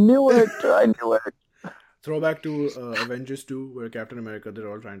 I knew it. Throwback to Avengers 2, where Captain America, they're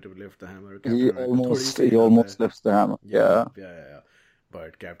all trying to lift the hammer. He almost lifts the hammer. Yeah.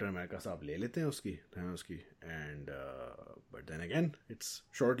 But Captain America साहब ले लेते हैं उसकी Thanos की. And but then again, it's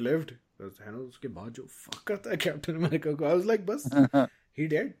short-lived. Thanos के बाद जो fuck करता है Captain America को, I was like, बस he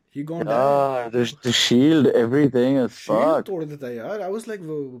dead. He gone down. The shield, everything is fucked. तोड़ देता है यार. I was like,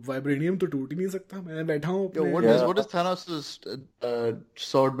 vibranium तो टूट ही नहीं सकता. मैं बैठा हूँ अपने. What is Thanos'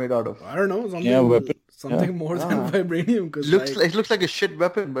 sword made out of? I don't know. Something more than vibranium. It looks like a shit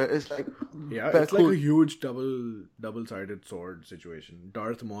weapon, but it's like it's like a huge double-sided sword situation.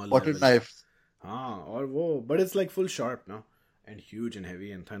 Darth Maul. Pocket knife. और वो, but it's like full sharp now and huge and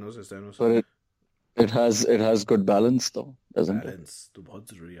heavy, and Thanos is Thanos. But it has good balance though, doesn't it? Balance तो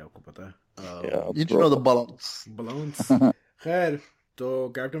बहुत जरूरी है, आपको पता है. You need to know the balance. खैर तो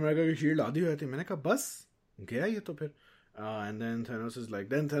Captain America की shield आधी हो जाती है. मैंने कहा बस गया ये तो फिर. And then Thanos is like,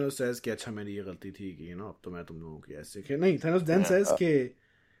 then Thanos says कि अच्छा मेरी ये गलती थी कि अब तो मैं तुम लोगों की ऐसे कि नहीं. Thanos then says कि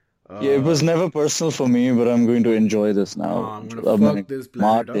it was never personal for me, but I'm going to enjoy this now. I'm gonna fuck this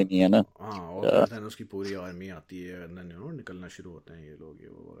planet up. नहीं है ना. और Thanos की पूरी आर्मी आती है and then निकलना शुरू होते हैं ये लोग, ये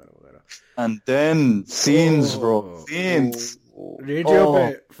वो वगैरह. And then scenes, bro. Scenes. Radio पे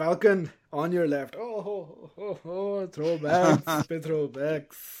Falcon on your left. Throwbacks पे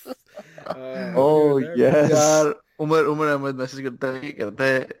throwbacks. Yes. यार उमर अहमद मैसेज करता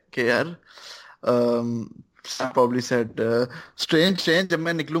है कि यार probably said strange जब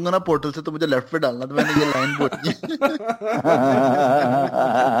मैं निकलूंगा ना पोर्टल से तो मुझे लेफ्ट पे डालना. तो मैंने ये लाइन बोली.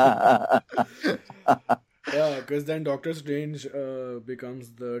 Yeah, because then Doctor Strange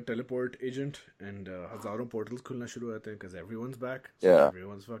becomes the teleport agent and हजारों portals खुलना शुरू होते हैं because everyone's back. So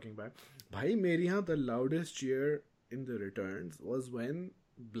everyone's fucking back. भाई मेरे यहाँ the loudest cheer in the returns was when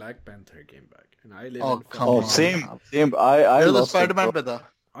Black Panther came back, and I live same. I love Spider-Man पे था.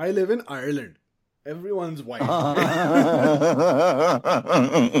 I live in Ireland. Everyone's white.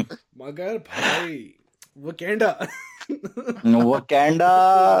 मगर भाई Wakanda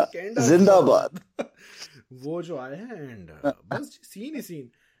जिंदाबाद. वो जो आए हैं and बस सीन ही सीन.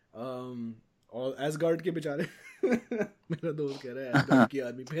 और Asgard के बेचारे मेरा दोस्त कह रहा है Asgard की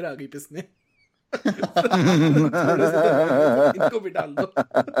आदमी फिर आ गई पिसने. इनको भी डाल दो.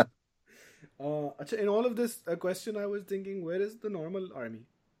 अच्छा, in all of this question I was thinking, where is the normal army,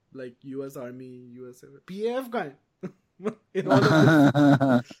 like US Army, US PAF का है in all of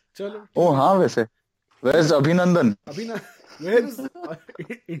this. चलो हाँ वैसे where is Abhinandan? Where is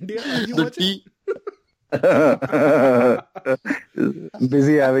India? Are you watching?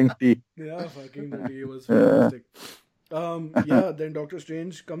 Busy having tea. Yeah, fucking the tea was fantastic. Then Doctor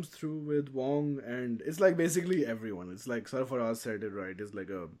Strange comes through with Wong, and it's like basically everyone. It's like Sarfaraz said it right. It's like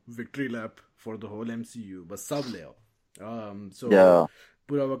a victory lap for the whole MCU. But sub le ao.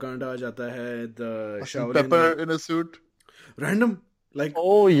 Pura Wakanda aa jata hai. The Shaolin Pepper in a suit. Random. Like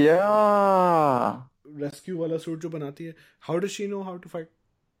rescue wala suit jo banati hai. How does she know how to fight?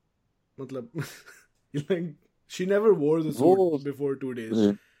 Matlab, like she never wore the suit before 2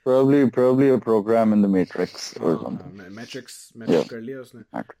 days. Probably a program in the Matrix or something. Matrix कर लिया उसने.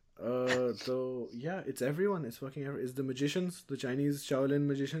 So yeah, it's everyone. It's fucking everyone. It's the magicians, the Chinese Shaolin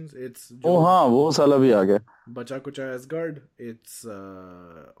magicians. It's हाँ वो साला भी आ गया. बचा कुचा Asgard. It's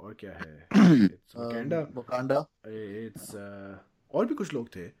और क्या है? It's Wakanda. Wakanda. It's और भी कुछ लोग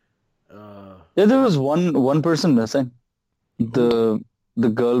थे. Yeah, there was one person missing. The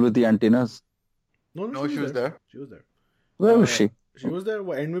girl with the antennas. No, she was there. She was there. Where was she? She was there.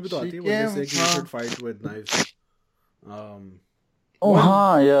 Wo end में भी तो आती है when they say you should fight with knives.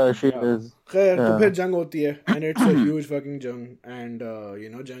 Yeah, she is. खैर तो फिर जंग होती है and it's a huge fucking जंग and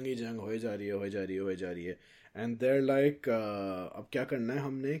जंग ही जंग हो जा रही है and they're like अब क्या करना है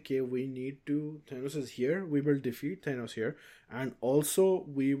हमने कि we need to Thanos is here, we will defeat Thanos here and also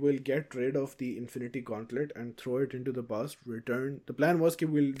we will get rid of the Infinity Gauntlet and throw it into the past, return. The plan was कि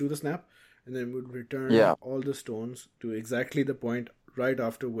we'll do the snap and then we'll return all the stones to exactly the point right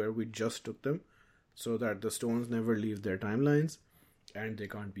after where we just took them so that the stones never leave their timelines and they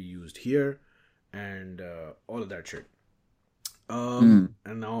can't be used here and all of that shit.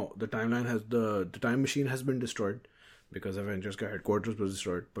 And now the timeline has the time machine has been destroyed because Avengers headquarters was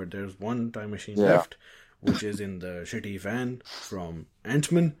destroyed, but there's one time machine left which is in the shitty van from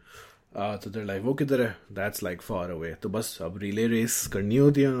Ant-Man. So they're like wo kidhar hai? That's like far away. तो बस अब relay race करनी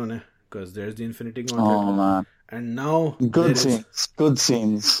होती है उन्होंने because there's the Infinity Gauntlet. Oh man. And now good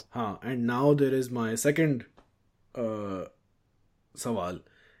scenes. And now there is my second सवाल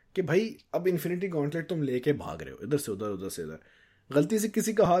कि भाई अब इन्फिनिटी गॉन्टलेट तुम लेके भाग रहे हो इधर से उधर गलती से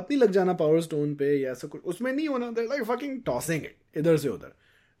किसी का हाथ नहीं लग जाना पावर स्टोन पे या ऐसा कुछ उसमें नहीं होना they like fucking tossing it इधर से उधर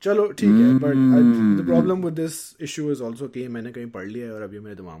चलो ठीक है but the problem with this issue is also कि मैंने कहीं पढ़ लिया है और अभी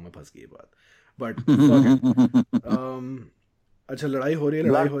मेरे दिमाग में फंस गई बात बट अच्छा लड़ाई हो रही है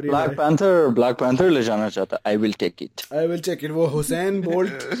ब्लैक पैंथर ले जाना चाहता आई विल टेक इट वो हुसैन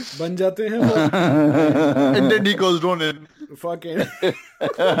बोल्ट बन जाते हैं वो and then he goes running fucking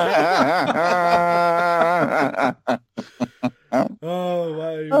oh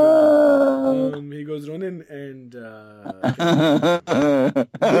why he goes running and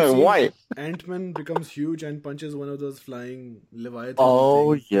why Ant-Man becomes huge and punches one of those flying leviathan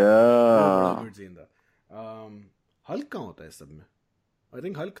things. Hulk कहाँ होता है सब में? I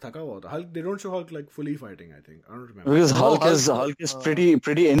think Hulk थका हुआ होता है. Hulk they don't show Hulk like fully fighting. I think I don't remember. Because Hulk is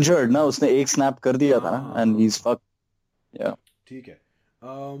pretty injured ना उसने एक snap कर दिया था ना and he's fucked. Yeah. ठीक है.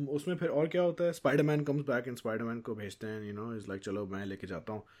 उसमें फिर और क्या होता है? Spider-Man comes back and Spider-Man को भेजते हैं. He's like चलो मैं लेके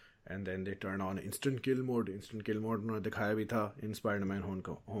जाता हूँ. And then they turn on instant kill mode. Instant kill mode उन्होंने दिखाया भी था in Spider-Man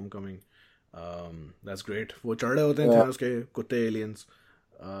Homecoming. That's great. वो चढ़ रहे होते हैं थे उसके कुत्ते aliens.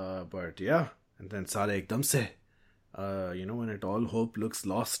 But yeah. And then सारे एकदम से when it all hope looks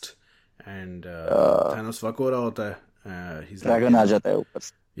lost and Thanos fuck हो रहा होता है he's dragon आ जाता है ऊपर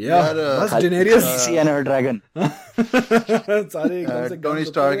से बस Daenerys and her dragon सारे एकदम से Tony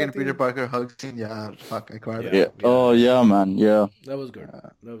Stark and Peter Parker Hulk scene fuck I cried oh yeah man that was good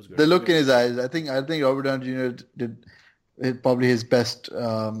the look in his eyes I think Robert Downey Jr. did probably his best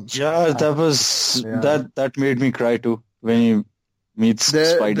that made me cry too when he meets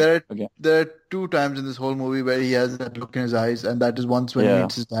Spider again. There are two times in this whole movie where he has that look in his eyes, and that is once when he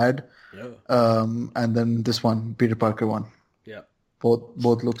meets his dad, and then this one, Peter Parker one. Yeah.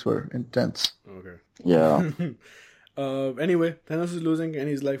 Both looks were intense. Okay. Yeah. Anyway, Thanos is losing, and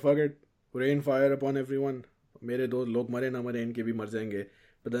he's like, "Fuck it, rain fire upon everyone. मेरे दो लोग मरे ना मरे इनके भी मर जाएंगे."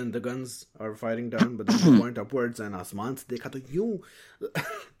 But then the guns are firing down, but then they point upwards, and आसमान से देखा तो यूं.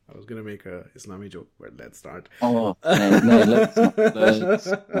 I was gonna make a Islami joke, but let's not. Oh, no, let's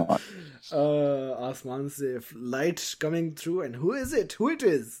not. Asman se light coming through, and who is it? Who it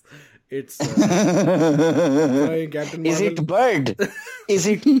is? It's Captain Marvel. Is it bird? Is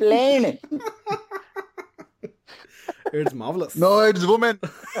it plane? It's marvelous. No, it's woman.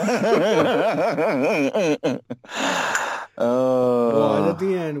 वो आ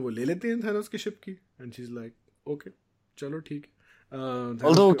जाती है and वो ले लेती हैं Thanos की ship की, and she's like, okay, चलो ठीक है.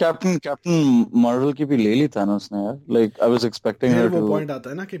 Although Captain Marvel की भी ले ली था ना उसने यार like I was expecting her to वो point आता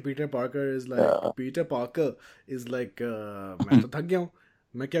है ना कि Peter Parker is like मैं तो थक गया हूँ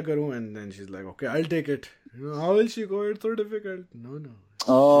मैं क्या करूँ and then she's like okay I'll take it how will she go it's so difficult no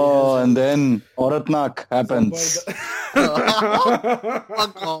and then Auratnak happens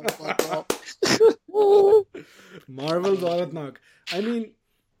Marvel's Auratnak I mean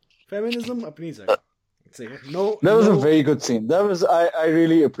feminism अपनी जगह that was a very good scene. That was I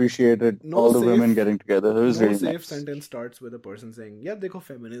really appreciated all the women getting together. It was really safe nice. Sentence starts with a person saying, "Yeah, देखो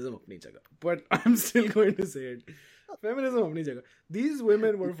feminism अपनी जगह." But I'm still going to say it. Feminism अपनी जगह. These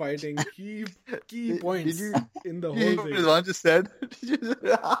women were fighting key points in the whole thing. What just said?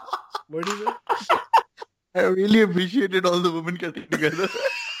 What did you say? I really appreciated all the women getting together.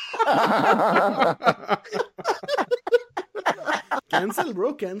 Cancel bro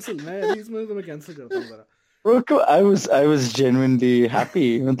cancel मैं इसमें तो मैं cancel करता हूँ जरा Bro, I was genuinely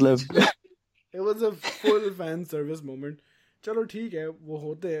happy मतलब it was a full fan service moment चलो ठीक है वो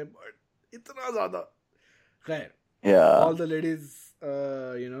होते हैं but इतना ज़्यादा. खैर. Yeah. All the ladies,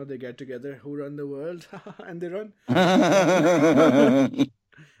 they get together. Who run the world? And they run.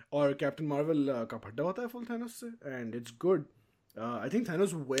 और Captain Marvel का फड्डा होता है full Thanos से, and it's good. I think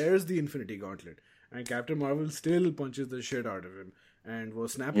Thanos wears the Infinity Gauntlet, and Captain Marvel still punches the shit out of him. And वो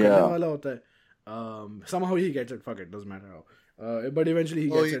snap करने वाला होता है. Somehow he gets it. Fuck it, doesn't matter how. But eventually he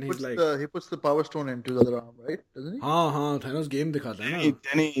gets it. And he's like, he puts the power stone into the other arm, right? Doesn't he? हाँ, Thanos game दिखाता है ना.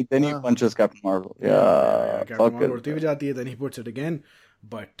 Then he punches Captain Marvel. Yeah, Captain Marvel उड़ती भी जाती है. Then he puts it again,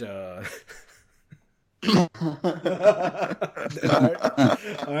 but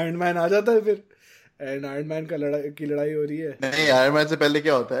Iron Man आ जाता है फिर. And Iron Man की लड़ाई हो रही है. नहीं, Iron Man से पहले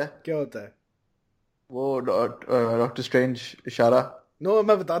क्या होता है? क्या होता है? वो Doctor Strange इशारा. No,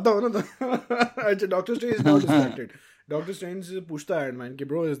 मैं बताता हूँ ना. अच्छा, Doctor Strange is not distracted. Doctor Strange से पूछता है Iron Man कि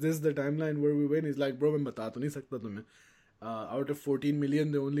bro, is this the timeline where we win? He's like, bro, मैं बता तो नहीं सकता तुम्हें. Out of 14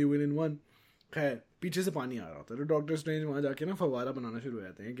 million, they only win in one. खैर, पीछे से पानी आ रहा होता है. तो डॉक्टर स्ट्रेंज वहाँ जाके ना फवारा बनाना शुरू हो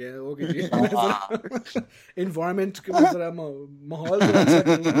जाते हैं कि ओके जी, इन्वायरमेंट के जरा माहौल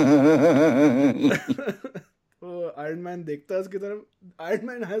तो आयरन मैन देखता है उसकी तरफ. Iron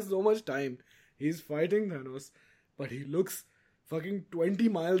Man has so much time. He is fighting Thanos, but he looks fucking 20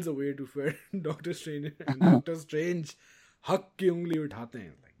 miles away to where Doctor Strange, and Doctor Strange हक की उंगली उठाते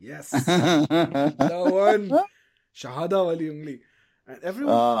हैं. Like, yes, the one, shahada wali ungli. And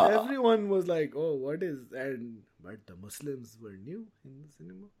everyone was like, oh, what is, but the Muslims were new in the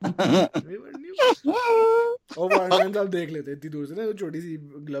cinema. We were new. Oh, Iron Man साहब देख लेते इतनी दूर से ना, छोटी सी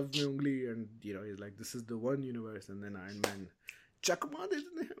glove में उंगली, and he's like, this is the one universe. And then Iron Man चकमा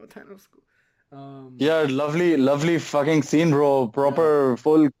देते हैं Thanos को. Yeah, lovely fucking scene, bro. Proper,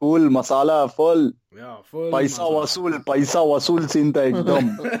 full, cool, masala, full. Yeah, full. पैसा वसूल scene था एकदम.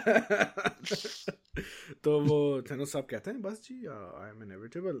 तो वो Thanos साहब कहते हैं, बस जी, I am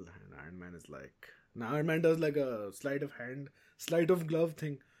inevitable. And Iron Man is like, Iron Man does like a sleight of glove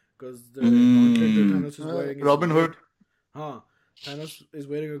thing, because the gauntlet that Thanos is wearing. Robin Hood. हाँ, Thanos is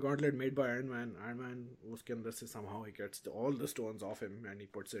wearing a gauntlet made by Iron Man. Iron Man, उसके अंदर से somehow he gets all the stones off him and he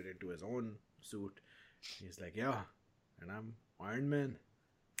puts it into his own suit. He's like, yeah, and I'm Iron Man.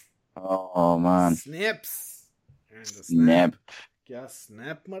 Oh man. Snaps. And the snap. क्या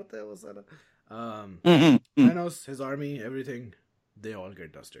snap मारता है वो सारा. Thanos, his army, everything, they all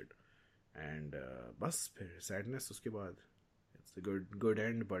get dusted. And बस फिर sadness उसके बाद. It's a good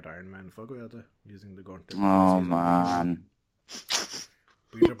end, but Iron Man fuck हो जाता है using the gauntlet. Oh man.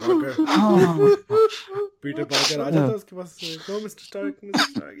 Peter Parker आ जाता है उसके पास. Go Mr. Stark,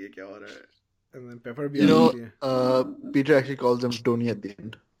 ये क्या हो रहा है? And then Pepper भी Peter actually calls him Tony at the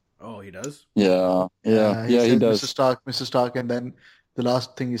end. Oh, he does? Yeah, he does. Mr. Stark, and then the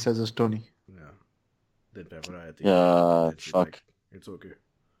last thing he says is Tony. Yeah. Then Pepper at the end. Fuck. Like, it's okay.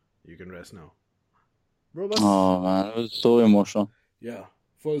 You can rest now. Bro, bas. Oh man, it was so emotional. Yeah.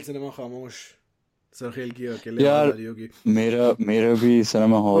 Full cinema खामोश. सरखेल की अकेले आवाज़ होगी. मेरा भी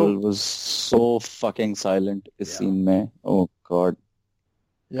cinema hall was so fucking silent इस scene में. Oh god.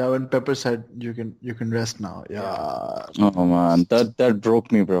 Yeah, when Pepper said you can rest now. Yeah. Oh man, that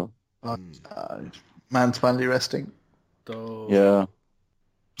broke me, bro. Man's finally resting. तो yeah.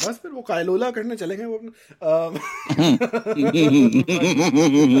 बस फिर वो कायलोला करने चलेंगे वो अपने.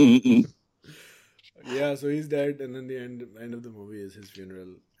 Yeah, so he's dead, and then the end of the movie is his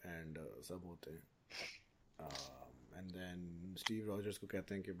funeral, and सब होते हैं. And then Steve Rogers को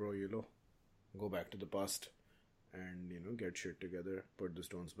कहते हैं कि bro, go back to the past. And get shit together, put the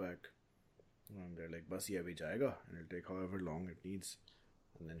stones back, and they're like, bas ye abhi jayega, and it'll take however long it needs,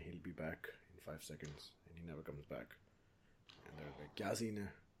 and then he'll be back in 5 seconds, and he never comes back. And they're like, kya scene hai?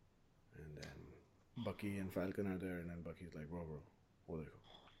 And then Bucky and Falcon are there, and then Bucky's like, bro, wo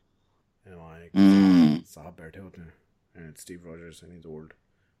dekho. And वहाँ साहब बैठे होते हैं, and it's Steve Rogers, and he's old.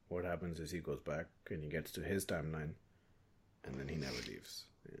 What happens is he goes back and he gets to his timeline, and then he never leaves.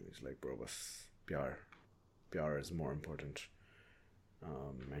 And he's like, bro, bas PR is more important.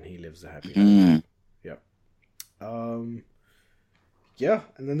 And he lives a happy life. Yeah. Yeah,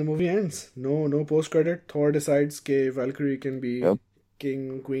 and then the movie ends. No post-credit. Thor decides that Valkyrie can be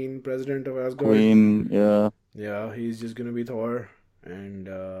king, queen, president of Asgard. Queen, yeah. Yeah, he's just gonna be Thor. And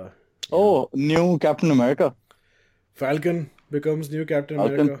new Captain America. Falcon becomes new Captain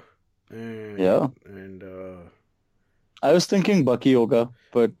America. And I was thinking Bucky hoga,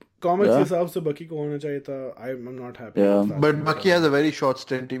 but comics के हिसाब से Bucky को होना चाहिए था. I'm not happy. Yeah. With but Bucky has a very short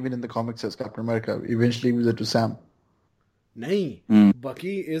stint even in the comics as Captain America. Eventually gives it to Sam. नहीं.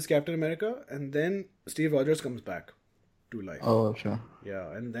 Bucky is Captain America, and then Steve Rogers comes back to life. Oh, sure. Yeah,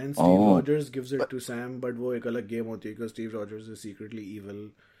 and then Steve Rogers gives it to Sam, but वो एक अलग game होती है because Steve Rogers is secretly evil,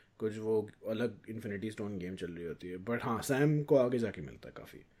 कुछ वो अलग infinity stone game चल रही होती है, बट हाँ सैम को आगे जाके मिलता है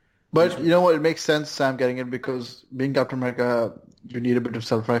काफी. But you know what? It makes sense, Sam getting it, because being Captain America, you need a bit of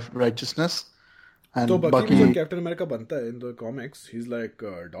self-righteousness. तो And बाकी भी जब कैप्टन अमेरिका बनता है in the comics, he's like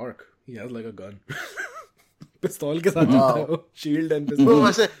dark. He has like a gun. पिस्तौल के साथ चलता है वो, shield and pistol. तो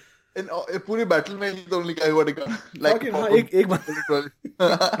वैसे in पूरी battle में he the only guy who had a gun. Like हाँ एक बात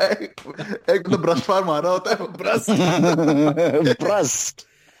एक मतलब brush fire मारा होता है. Brust.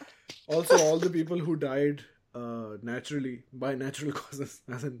 Also, all the people who died naturally by natural causes,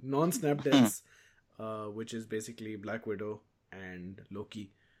 as in non-snap deaths, which is basically Black Widow and Loki,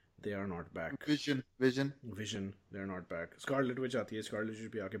 they are not back. Vision, they're not back. Scarlet Witch आती है, Scarlet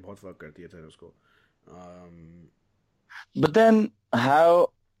Witch भी आके बहुत फर्क करती है थे उसको. But then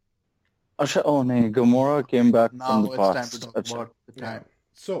how? Oh no, Gamora came back now from the it's past. time to talk about the time.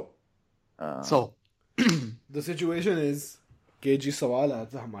 So the situation is कि जी सवाल आया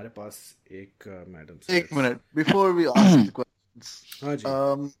था हमारे पास एक मैडम से. एक minute before we ask the questions. हाँ जी.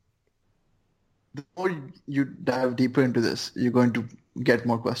 The more you dive deeper into this, you're going to get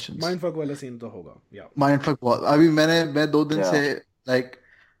more questions. Mindfuck वाला सीन तो होगा. Yeah. Mindfuck बहुत. अभी मैं 2 दिन से like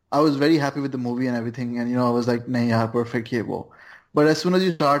I was very happy with the movie and everything, and I was like नहीं यार perfect ये वो. But as soon as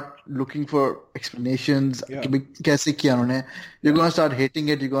you start looking for explanations, कैसे किया उन्होंने, you're gonna start hating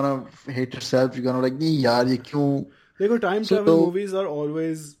it. You're gonna hate yourself. You're gonna like नहीं यार ये क्यों. देखो time travel movies are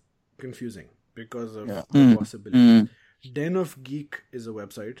always confusing because of the possibilities. Den of Geek is a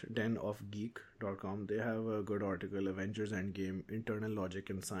website, denofgeek.com. They have a good article, Avengers Endgame, Internal Logic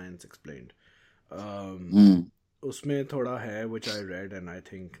and Science Explained. उसमें थोड़ा है, which I read, and I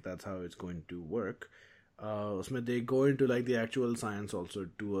think that's how it's going to work. उसमें they go into like the actual science also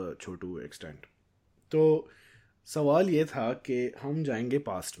to a Chhotu extent. तो सवाल ये था कि हम जाएंगे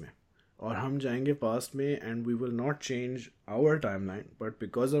past में, और हम जाएंगे past में and we will not change our timeline, but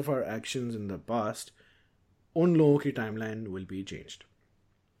because of our actions in the past, उन लोगों की timeline will be changed.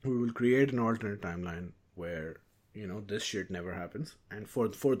 We will create an alternate timeline where this shit never happens, and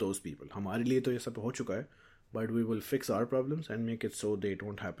for those people, हमारे लिए तो ये सब हो चुका है, but we will fix our problems and make it so they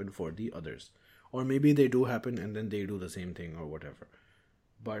don't happen for the others, or maybe they do happen and then they do the same thing or whatever.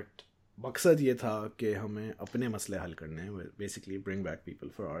 But मकसद ये था कि हमें अपने मसले हल करने हैं, basically bring back people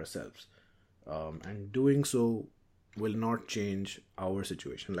for ourselves, and doing so will not change our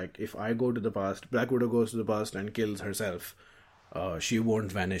situation. Like if I go to the past, Black Widow goes to the past and kills herself, she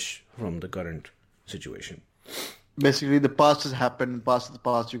won't vanish from the current situation. Basically, the past has happened. Past is the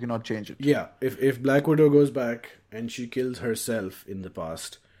past. You cannot change it. Yeah, if Black Widow goes back and she kills herself in the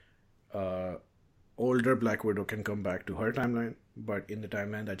past, older Black Widow can come back to her timeline, but in the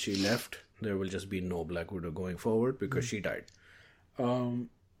timeline that she left, there will just be no Black Widow going forward because she died.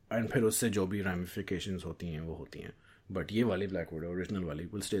 And फिर उससे जो भी ramifications होती हैं वो होती हैं. But ये वाली Black Widow, original वाली,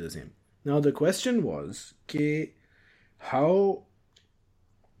 will stay the same. Now the question was कि how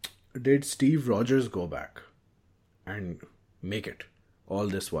did Steve Rogers go back and make it all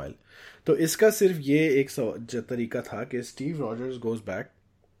this while? तो इसका सिर्फ ये एक तरीका था कि Steve Rogers goes back.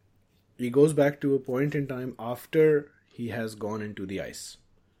 He goes back to a point in time after he has gone into the ice.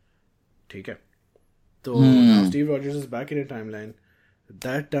 ठीक है? So now Steve Rogers is back in a timeline.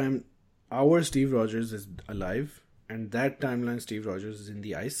 That time, our Steve Rogers is alive, and that timeline Steve Rogers is in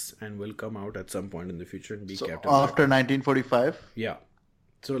the ice and will come out at some point in the future and be Captain after 1945? Yeah.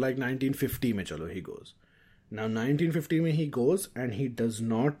 So like 1950 mein chalo, he goes. Now 1950 mein he goes and he does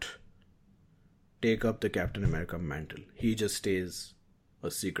not take up the Captain America mantle. He just stays a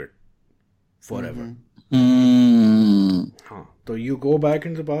secret forever. So you go back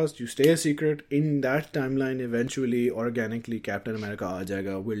into the past, you stay a secret. In that timeline, eventually, organically, Captain America aa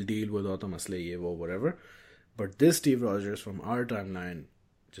jayega, will deal with all the masle, ye wo, whatever. But this Steve Rogers from our timeline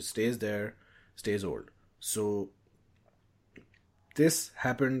just stays there, stays old. So this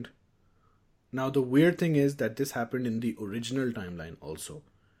happened. Now the weird thing is that this happened in the original timeline also,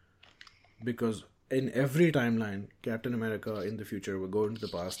 because in every timeline, Captain America in the future will go into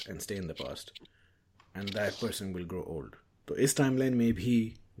the past and stay in the past, and that person will grow old. So this timeline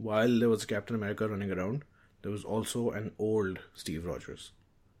maybe, while there was Captain America running around, there was also an old Steve Rogers.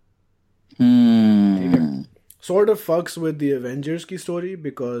 Sort of fucks with the Avengers ki story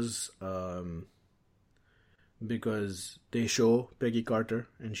because they show Peggy Carter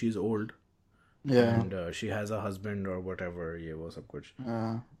and she's old. Yeah. And she has a husband or whatever. Ye wo sab kuch.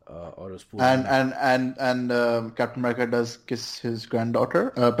 And Captain America does kiss his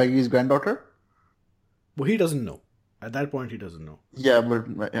granddaughter, Peggy's granddaughter. Well, he doesn't know. At that point, he doesn't know. Yeah, but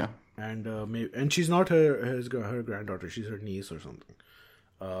yeah. And she's not her granddaughter. She's her niece or something.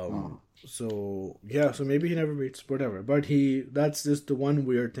 So yeah, so maybe he never meets, whatever. But that's just the one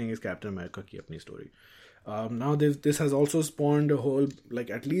weird thing is Captain America ki apni story. Now this has also spawned a whole, like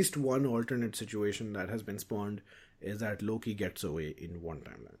at least one alternate situation that has been spawned is that Loki gets away in one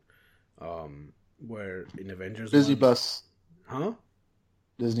timeline. Where in Avengers Disney 1, Plus. Huh?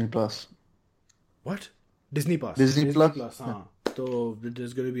 Disney Plus. What? Disney Plus. Disney Plus. Yeah. So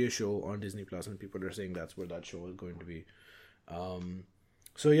there's going to be a show on Disney Plus, and people are saying that's where that show is going to be.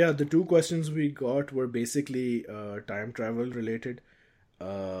 So yeah, the two questions we got were basically time travel related.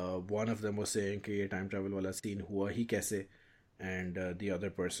 One of them was saying कि ये time travel वाला scene हुआ ही कैसे, and the other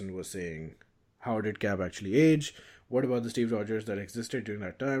person was saying how did Cap actually age? What about the Steve Rogers that existed during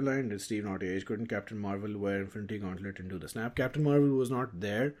that timeline? Did Steve not age? Couldn't Captain Marvel wear Infinity Gauntlet and do the snap? Captain Marvel was not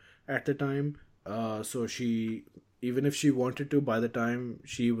there at the time, so she, even if she wanted to, by the time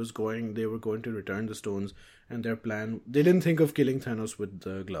they were going to return the stones, and their plan, they didn't think of killing Thanos with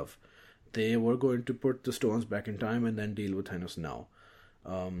the glove. They were going to put the stones back in time and then deal with Thanos now.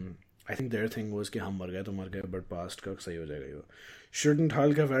 I think their thing was कि हम मर गए तो मर गए, but past का सही हो जाएगा ये. Shouldn't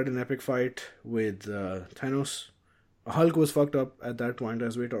Hulk have had an epic fight with Thanos? Hulk was fucked up at that point,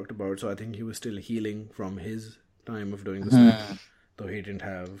 as we talked about, so I think he was still healing from his time of doing the snap, though he didn't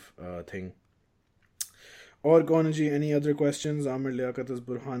have a thing. और कौन है जी? Any other questions? Amir Liaquat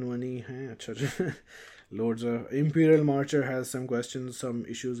Burhanwani हैं. अच्छा. Lords of Imperial Marcher has some questions, some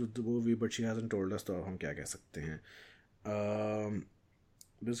issues with the movie, but she hasn't told us, तो हम क्या कह सकते हैं.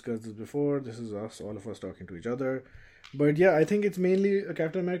 Discussed this before. This is us, all of us talking to each other. But yeah, I think it's mainly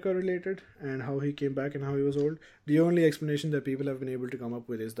Captain America related and how he came back and how he was old. The only explanation that people have been able to come up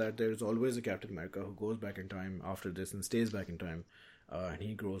with is that there's always a Captain America who goes back in time after this and stays back in time, and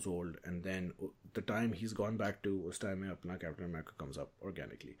he grows old, and then the time he's gone back to, us time mein apna Captain America comes up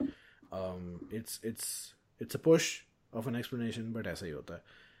organically. It's a push of an explanation, but aisa hi hota hai.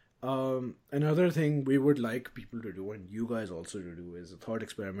 Another thing we would like people to do, and you guys also to do, is a thought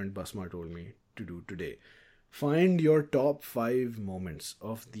experiment Basma told me to do today. Find your top 5 moments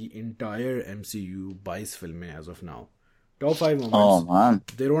of the entire MCU 22 film as of now. Top 5 moments. Oh man.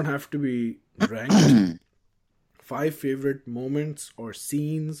 They don't have to be ranked. 5 favorite moments or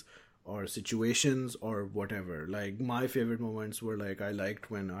scenes or situations or whatever. Like my favorite moments were like, I liked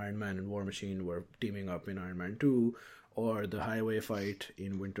when Iron Man and War Machine were teaming up in Iron Man 2, or the highway fight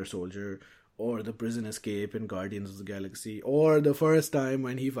in Winter Soldier, or the prison escape in Guardians of the Galaxy, or the first time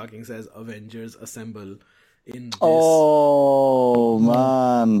when he fucking says Avengers assemble in this. Oh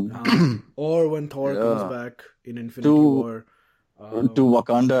man. Or when Thor comes back in Infinity War. To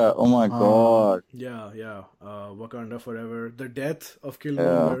Wakanda. Oh my god. Yeah. Wakanda Forever. The death of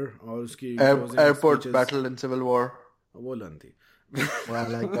Killmonger. Or uski Airport speeches. battle in Civil War. वो लंथी. Well, I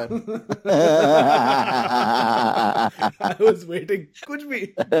like that. I was waiting. कुछ भी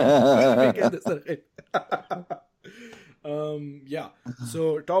कहते sir. Yeah.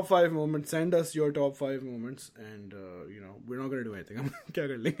 So top 5 moments. Send us your top 5 moments, and we're not gonna do anything. हम क्या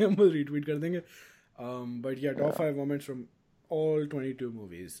कर लेंगे? हम बस retweet कर देंगे. But yeah, top 5 moments from all 22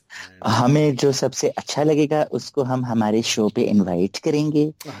 movies. हमें जो सबसे अच्छा लगेगा उसको हम हमारे शो पे इनवाइट करेंगे.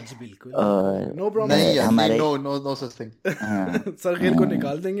 जी बिल्कुल. No problem. नहीं हमारे no such thing. सरखेल को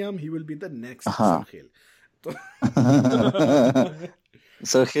निकाल देंगे हम. He will be the next Sarkhel.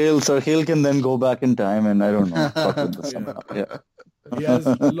 Sarkhel can then go back in time and I don't know, fuck with this somehow. Yeah. He has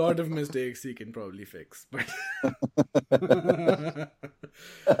a lot of mistakes he can probably fix. But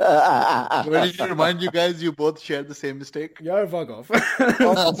Ready to remind you guys, you both shared the same mistake. Yeah, fuck off. वो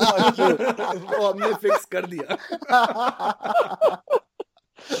हमने fix कर दिया.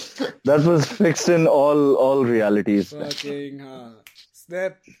 That was fixed in all realities. Fucking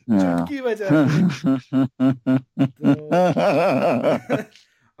Snap. Yeah. चुटकी बजा.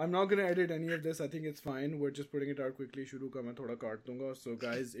 I'm not going to edit any of this. I think it's fine. We're just putting it out quickly. शुरू का मैं थोड़ा काट दूंगा. So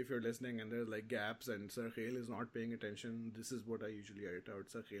guys, if you're listening and there's like gaps and Sarkhel is not paying attention, this is what I usually edit out.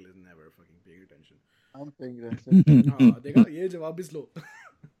 Sarkhel is never fucking paying attention. I'm paying attention. हाँ देखा ये जवाब भी slow.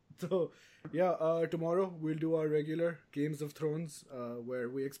 So yeah, tomorrow we'll do our regular Games of Thrones, where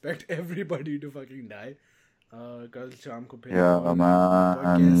we expect everybody to fucking die. कल शाम को फिर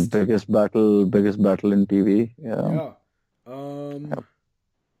man, biggest battle in TV.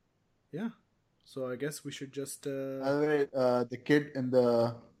 Yeah. So I guess we should just the kid in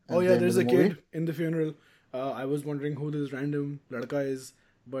the there's a kid in the funeral. I was wondering who this random ladka is,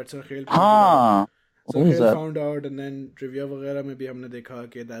 but Sarkhel found out, and then trivia वगैरह में भी हमने देखा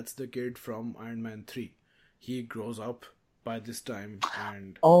कि that's the kid from Iron Man 3. He grows up by this time,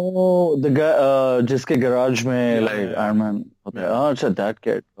 and the guy जिसके garage में Iron Man होता है. Oh, अच्छा, that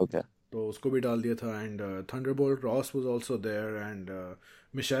kid. Okay. तो उसको भी डाल दिया था, and Thunderbolt Ross was also there, and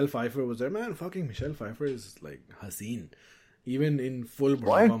Michelle Pfeiffer was there. Man, fucking Michelle Pfeiffer is like Haseen. Even in full What?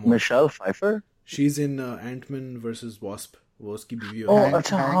 Brahma mode. Michelle Pfeiffer? She's in Ant-Man versus Wasp. वो उसकी बीवी Oh, होती है.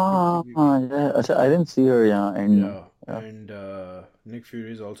 अच्छा हाँ yeah अच्छा I didn't see her yeah and Nick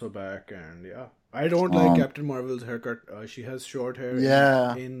Fury is also back and yeah I don't like Captain Marvel's haircut. She has short hair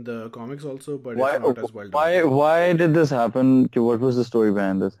in the comics also, but it's not as well done. Why did this happen? What was the story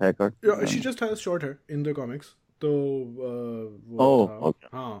behind this haircut? Yeah, she just has short hair in the comics. So okay.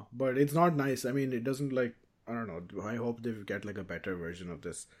 But it's not nice. I mean, it doesn't like I don't know. I hope they get like a better version of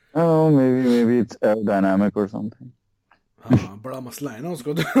this. Oh, maybe it's aerodynamic or something. हाँ बड़ा मसला है ना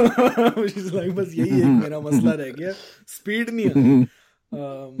उसको तो she's like बस यही एक मेरा मसला रह गया speed नहीं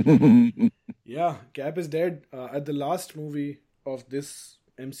है yeah Cap is dead at the last movie of this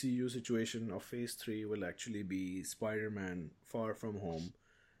MCU situation of phase 3 will actually be Spider-Man Far From Home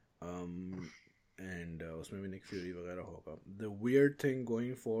and उसमें भी Nick Fury वगैरह होगा. The weird thing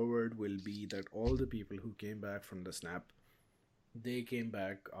going forward will be that all the people who came back from the snap they came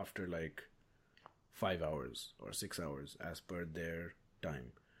back after like 5 hours or 6 hours as per their time.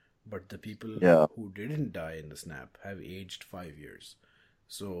 But the people who didn't die in the snap have aged 5 years.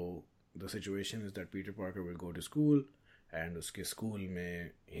 So the situation is that Peter Parker will go to school and uske school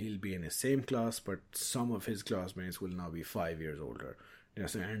mein he'll be in his same class but some of his classmates will now be 5 years older.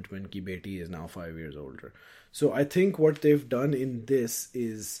 Just Ant-Man ki beti is now 5 years older. So I think what they've done in this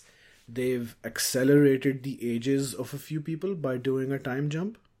is they've accelerated the ages of a few people by doing a time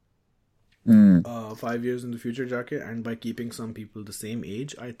jump. 5 years in the future जाके and by keeping some people the same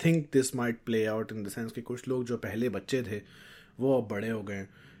age. I think this might play out in the sense कि कुछ लोग जो पहले बच्चे थे वो अब बड़े हो गए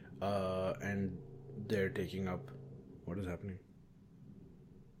and they're taking up. What is happening?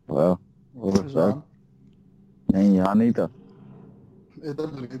 Wow. What was that? नहीं यहाँ नहीं था. इधर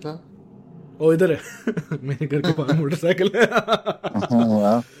नहीं था. ओ इधर है मेरे घर के पास मोटरसाइकिल है.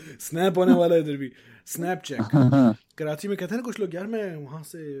 स्नैप होने वाला है इधर भी. Snap check. कराची में कहते हैं ना कुछ लोग यार मैं वहां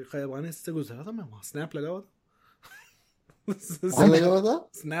से खैबाने से गुजरा था मैं वहां स्नैप लगा हुआ था.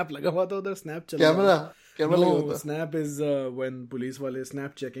 स्नैप लगा हुआ था उधर. स्नैप चला कैमरा लगा हुआ था. स्नैप इज व्हेन पुलिस वाले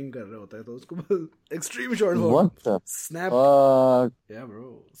स्नैप चेकिंग कर रहे होते हैं तो उसको extreme short form. What the snap. या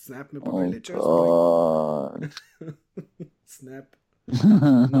ब्रो स्नैप में पकड़ ले स्नैप.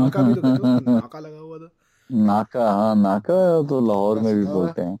 नाका भी तो नाका लगा हुआ था. नाका हाँ नाका तो लाहौर में भी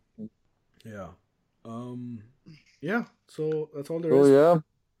बोलते हैं. Yeah, so that's all there is. So yeah,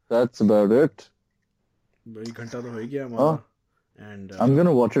 that's about it. एक घंटा तो हो ही गया हमारा. And I'm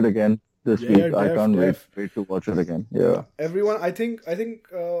gonna watch it again this week. I can't wait to watch it again. Yeah. Everyone, I think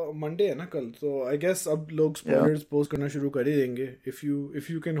Monday है ना कल. So I guess अब लोग spoilers post करना शुरू कर ही देंगे. If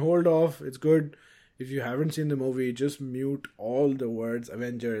you can hold off, it's good. If you haven't seen the movie, just mute all the words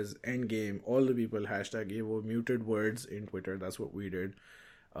Avengers, Endgame, all the people hashtag ये वो muted words in Twitter. That's what we did.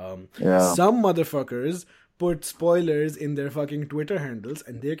 Some motherfuckers put spoilers in their fucking Twitter handles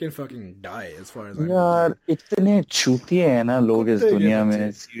and they can fucking die as far as I know. यार इतने छूतिए हैं ना लोग इस दुनिया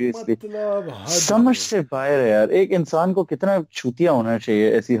में. सीरियसली समझ से बाहर है यार. एक इंसान को कितना छूतिया होना चाहिए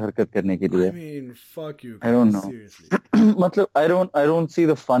ऐसी हरकत करने के लिए. I mean, fuck you. I don't know. Seriously. मतलब I don't see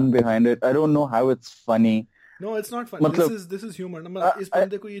the fun behind it. I don't know how it's funny. No, it's not funny. This is humor. इस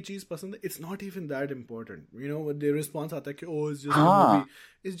बंदे को ये चीज पसंद है. It's not even that important. You know what their response आता है कि oh it's just a movie.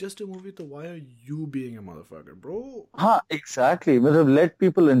 It's just a movie. So why are you being a motherfucker, bro? हाँ, exactly. मतलब let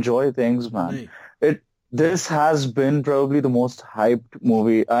people enjoy things, man. This has been probably the most hyped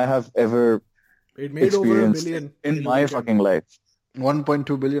movie I have ever experienced in my fucking life.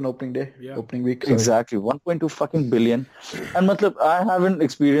 1.2 billion opening day, opening week. Sorry. Exactly, 1.2 fucking billion. And matlab, I haven't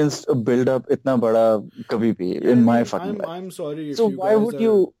experienced a build-up itna bada kabhi bhi in my fucking life. I'm sorry if so you why guys would are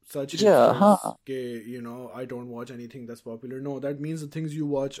you such you know, I don't watch anything that's popular. No, that means the things you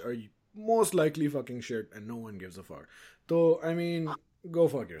watch are most likely fucking shit and no one gives a fuck. So, I mean, go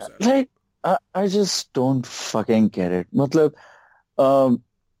fuck yourself. Like, I just don't fucking get it. Matlab,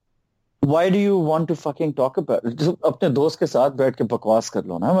 why do you want to fucking talk about it? Just अपने दोस्त के साथ बैठ के बकवास कर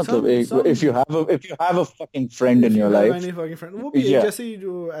लो ना. मतलब if you have a fucking friend in your life. Any fucking friend. वो भी जैसे ही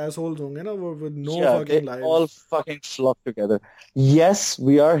जो assholes होंगे ना वो with no fucking lives. All fucking flock together. Yes,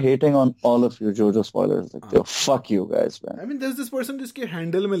 we are hating on all of you. जो spoilers like fuck you guys, man. I mean, there's this person जिसके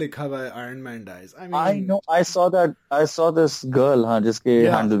handle में लिखा हुआ है Iron Man dies. I mean, I know. I saw this girl जिसके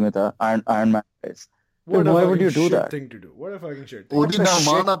handle में था Iron Man dies. Why would you do that? Thing to do. What a fucking shit. What a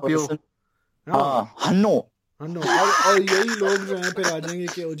shit हन्नो और यही लोग जो हैं फिर आ जाएंगे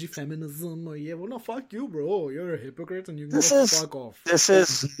कि ओजी फेमिनिज्म और ये वो. No, fuck you, bro. You're a hypocrite and you can fuck off. This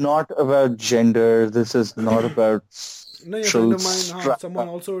is not about gender. This is not about नहीं, a friend of mine, someone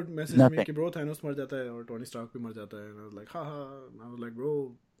also messaged me कि bro Thanos मर जाता है और Tony Stark भी मर जाता है, and I was like I was like bro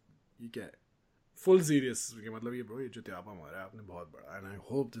ये क्या है, full serious कि मतलब ये bro ये जो त्यापा मारा है आपने बहुत बड़ा, and I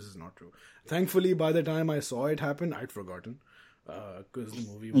hope this is not true. Thankfully by the time I saw it happen I'd forgotten because the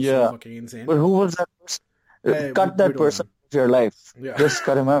movie was so fucking insane. But who was that person? Cut that person out of your life. Just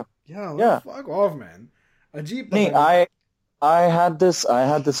cut him out. Yeah. Fuck off, man. Ajeeb. नहीं, I had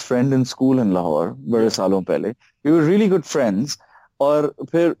this friend in school in Lahore बड़े सालों पहले. We were really good friends. और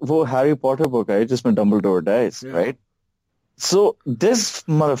फिर वो Harry Potter book आई जिसमें Dumbledore dies, right? So this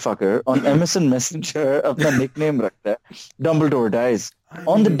motherfucker on MSN Messenger अपना nickname रखता है Dumbledore dies.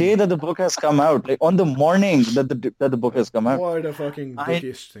 On the day that the book has come out, like on the morning that the book has come out. What a fucking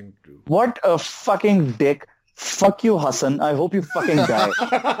dickish thing to do. What a fucking dick. Fuck you, Hassan. I hope you fucking die.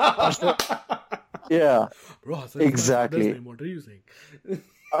 Yeah. Bro, Hassan, exactly. What are you saying?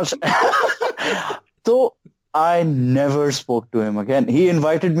 So I never spoke to him again. He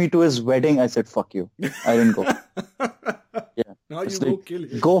invited me to his wedding. I said, fuck you. I didn't go. Yeah. Now you go kill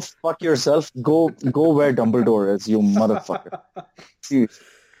him. Go fuck yourself. Go where Dumbledore is, you motherfucker. Seriously.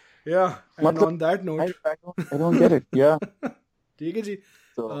 Yeah. And on that note, I don't get it. Yeah. ठीक है जी.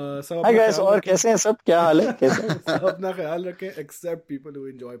 Hi guys, और कैसे हैं सब? क्या हाल है? कैसे? अपना ख्याल रखें. Except people who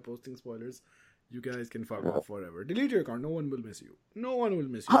enjoy posting spoilers. You guys can fuck off forever. Delete your account. No one will miss you. No one will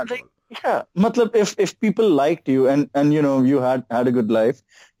miss you. Yeah. Matlab, if people liked you and you know you had a good life,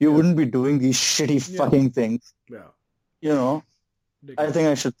 you wouldn't be doing these shitty fucking things. Yeah. You know. I think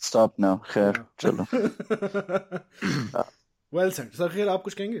I should stop now. Khair, chalo. Well said. Sir, khair, आप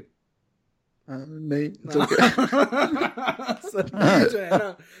कुछ कहेंगे? नहीं, it's okay. Sir जो है ना,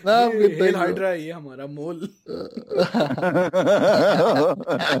 hello hydra है ये हमारा मोल.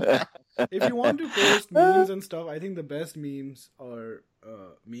 If you want to post memes and stuff, I think the best memes are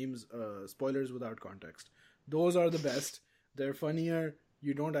spoilers without context. Those are the best. They're funnier.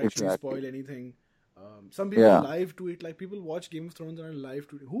 You don't actually spoil anything. Some people live tweet, like people watch Game of Thrones and are live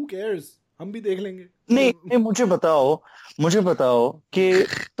tweeting. Who cares? हम भी देख लेंगे. नहीं, मुझे बताओ कि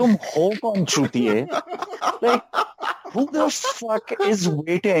तुम हो कौन चूतिए? Like, who the fuck is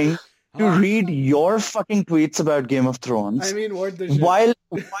waiting to read your fucking tweets about Game of Thrones? I mean, what the shit?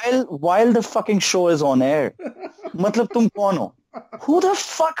 While the fucking show is on air. मतलब तुम कौन हो? Who the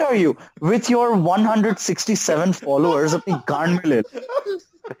fuck are you? With your 167 followers अपनी गांड में ले.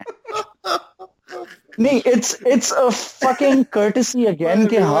 नहीं, it's a fucking courtesy again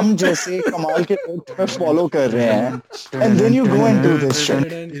कि हम जैसे कमाल के लोग तुम्हें follow कर रहे हैं, and then you go and do this shit.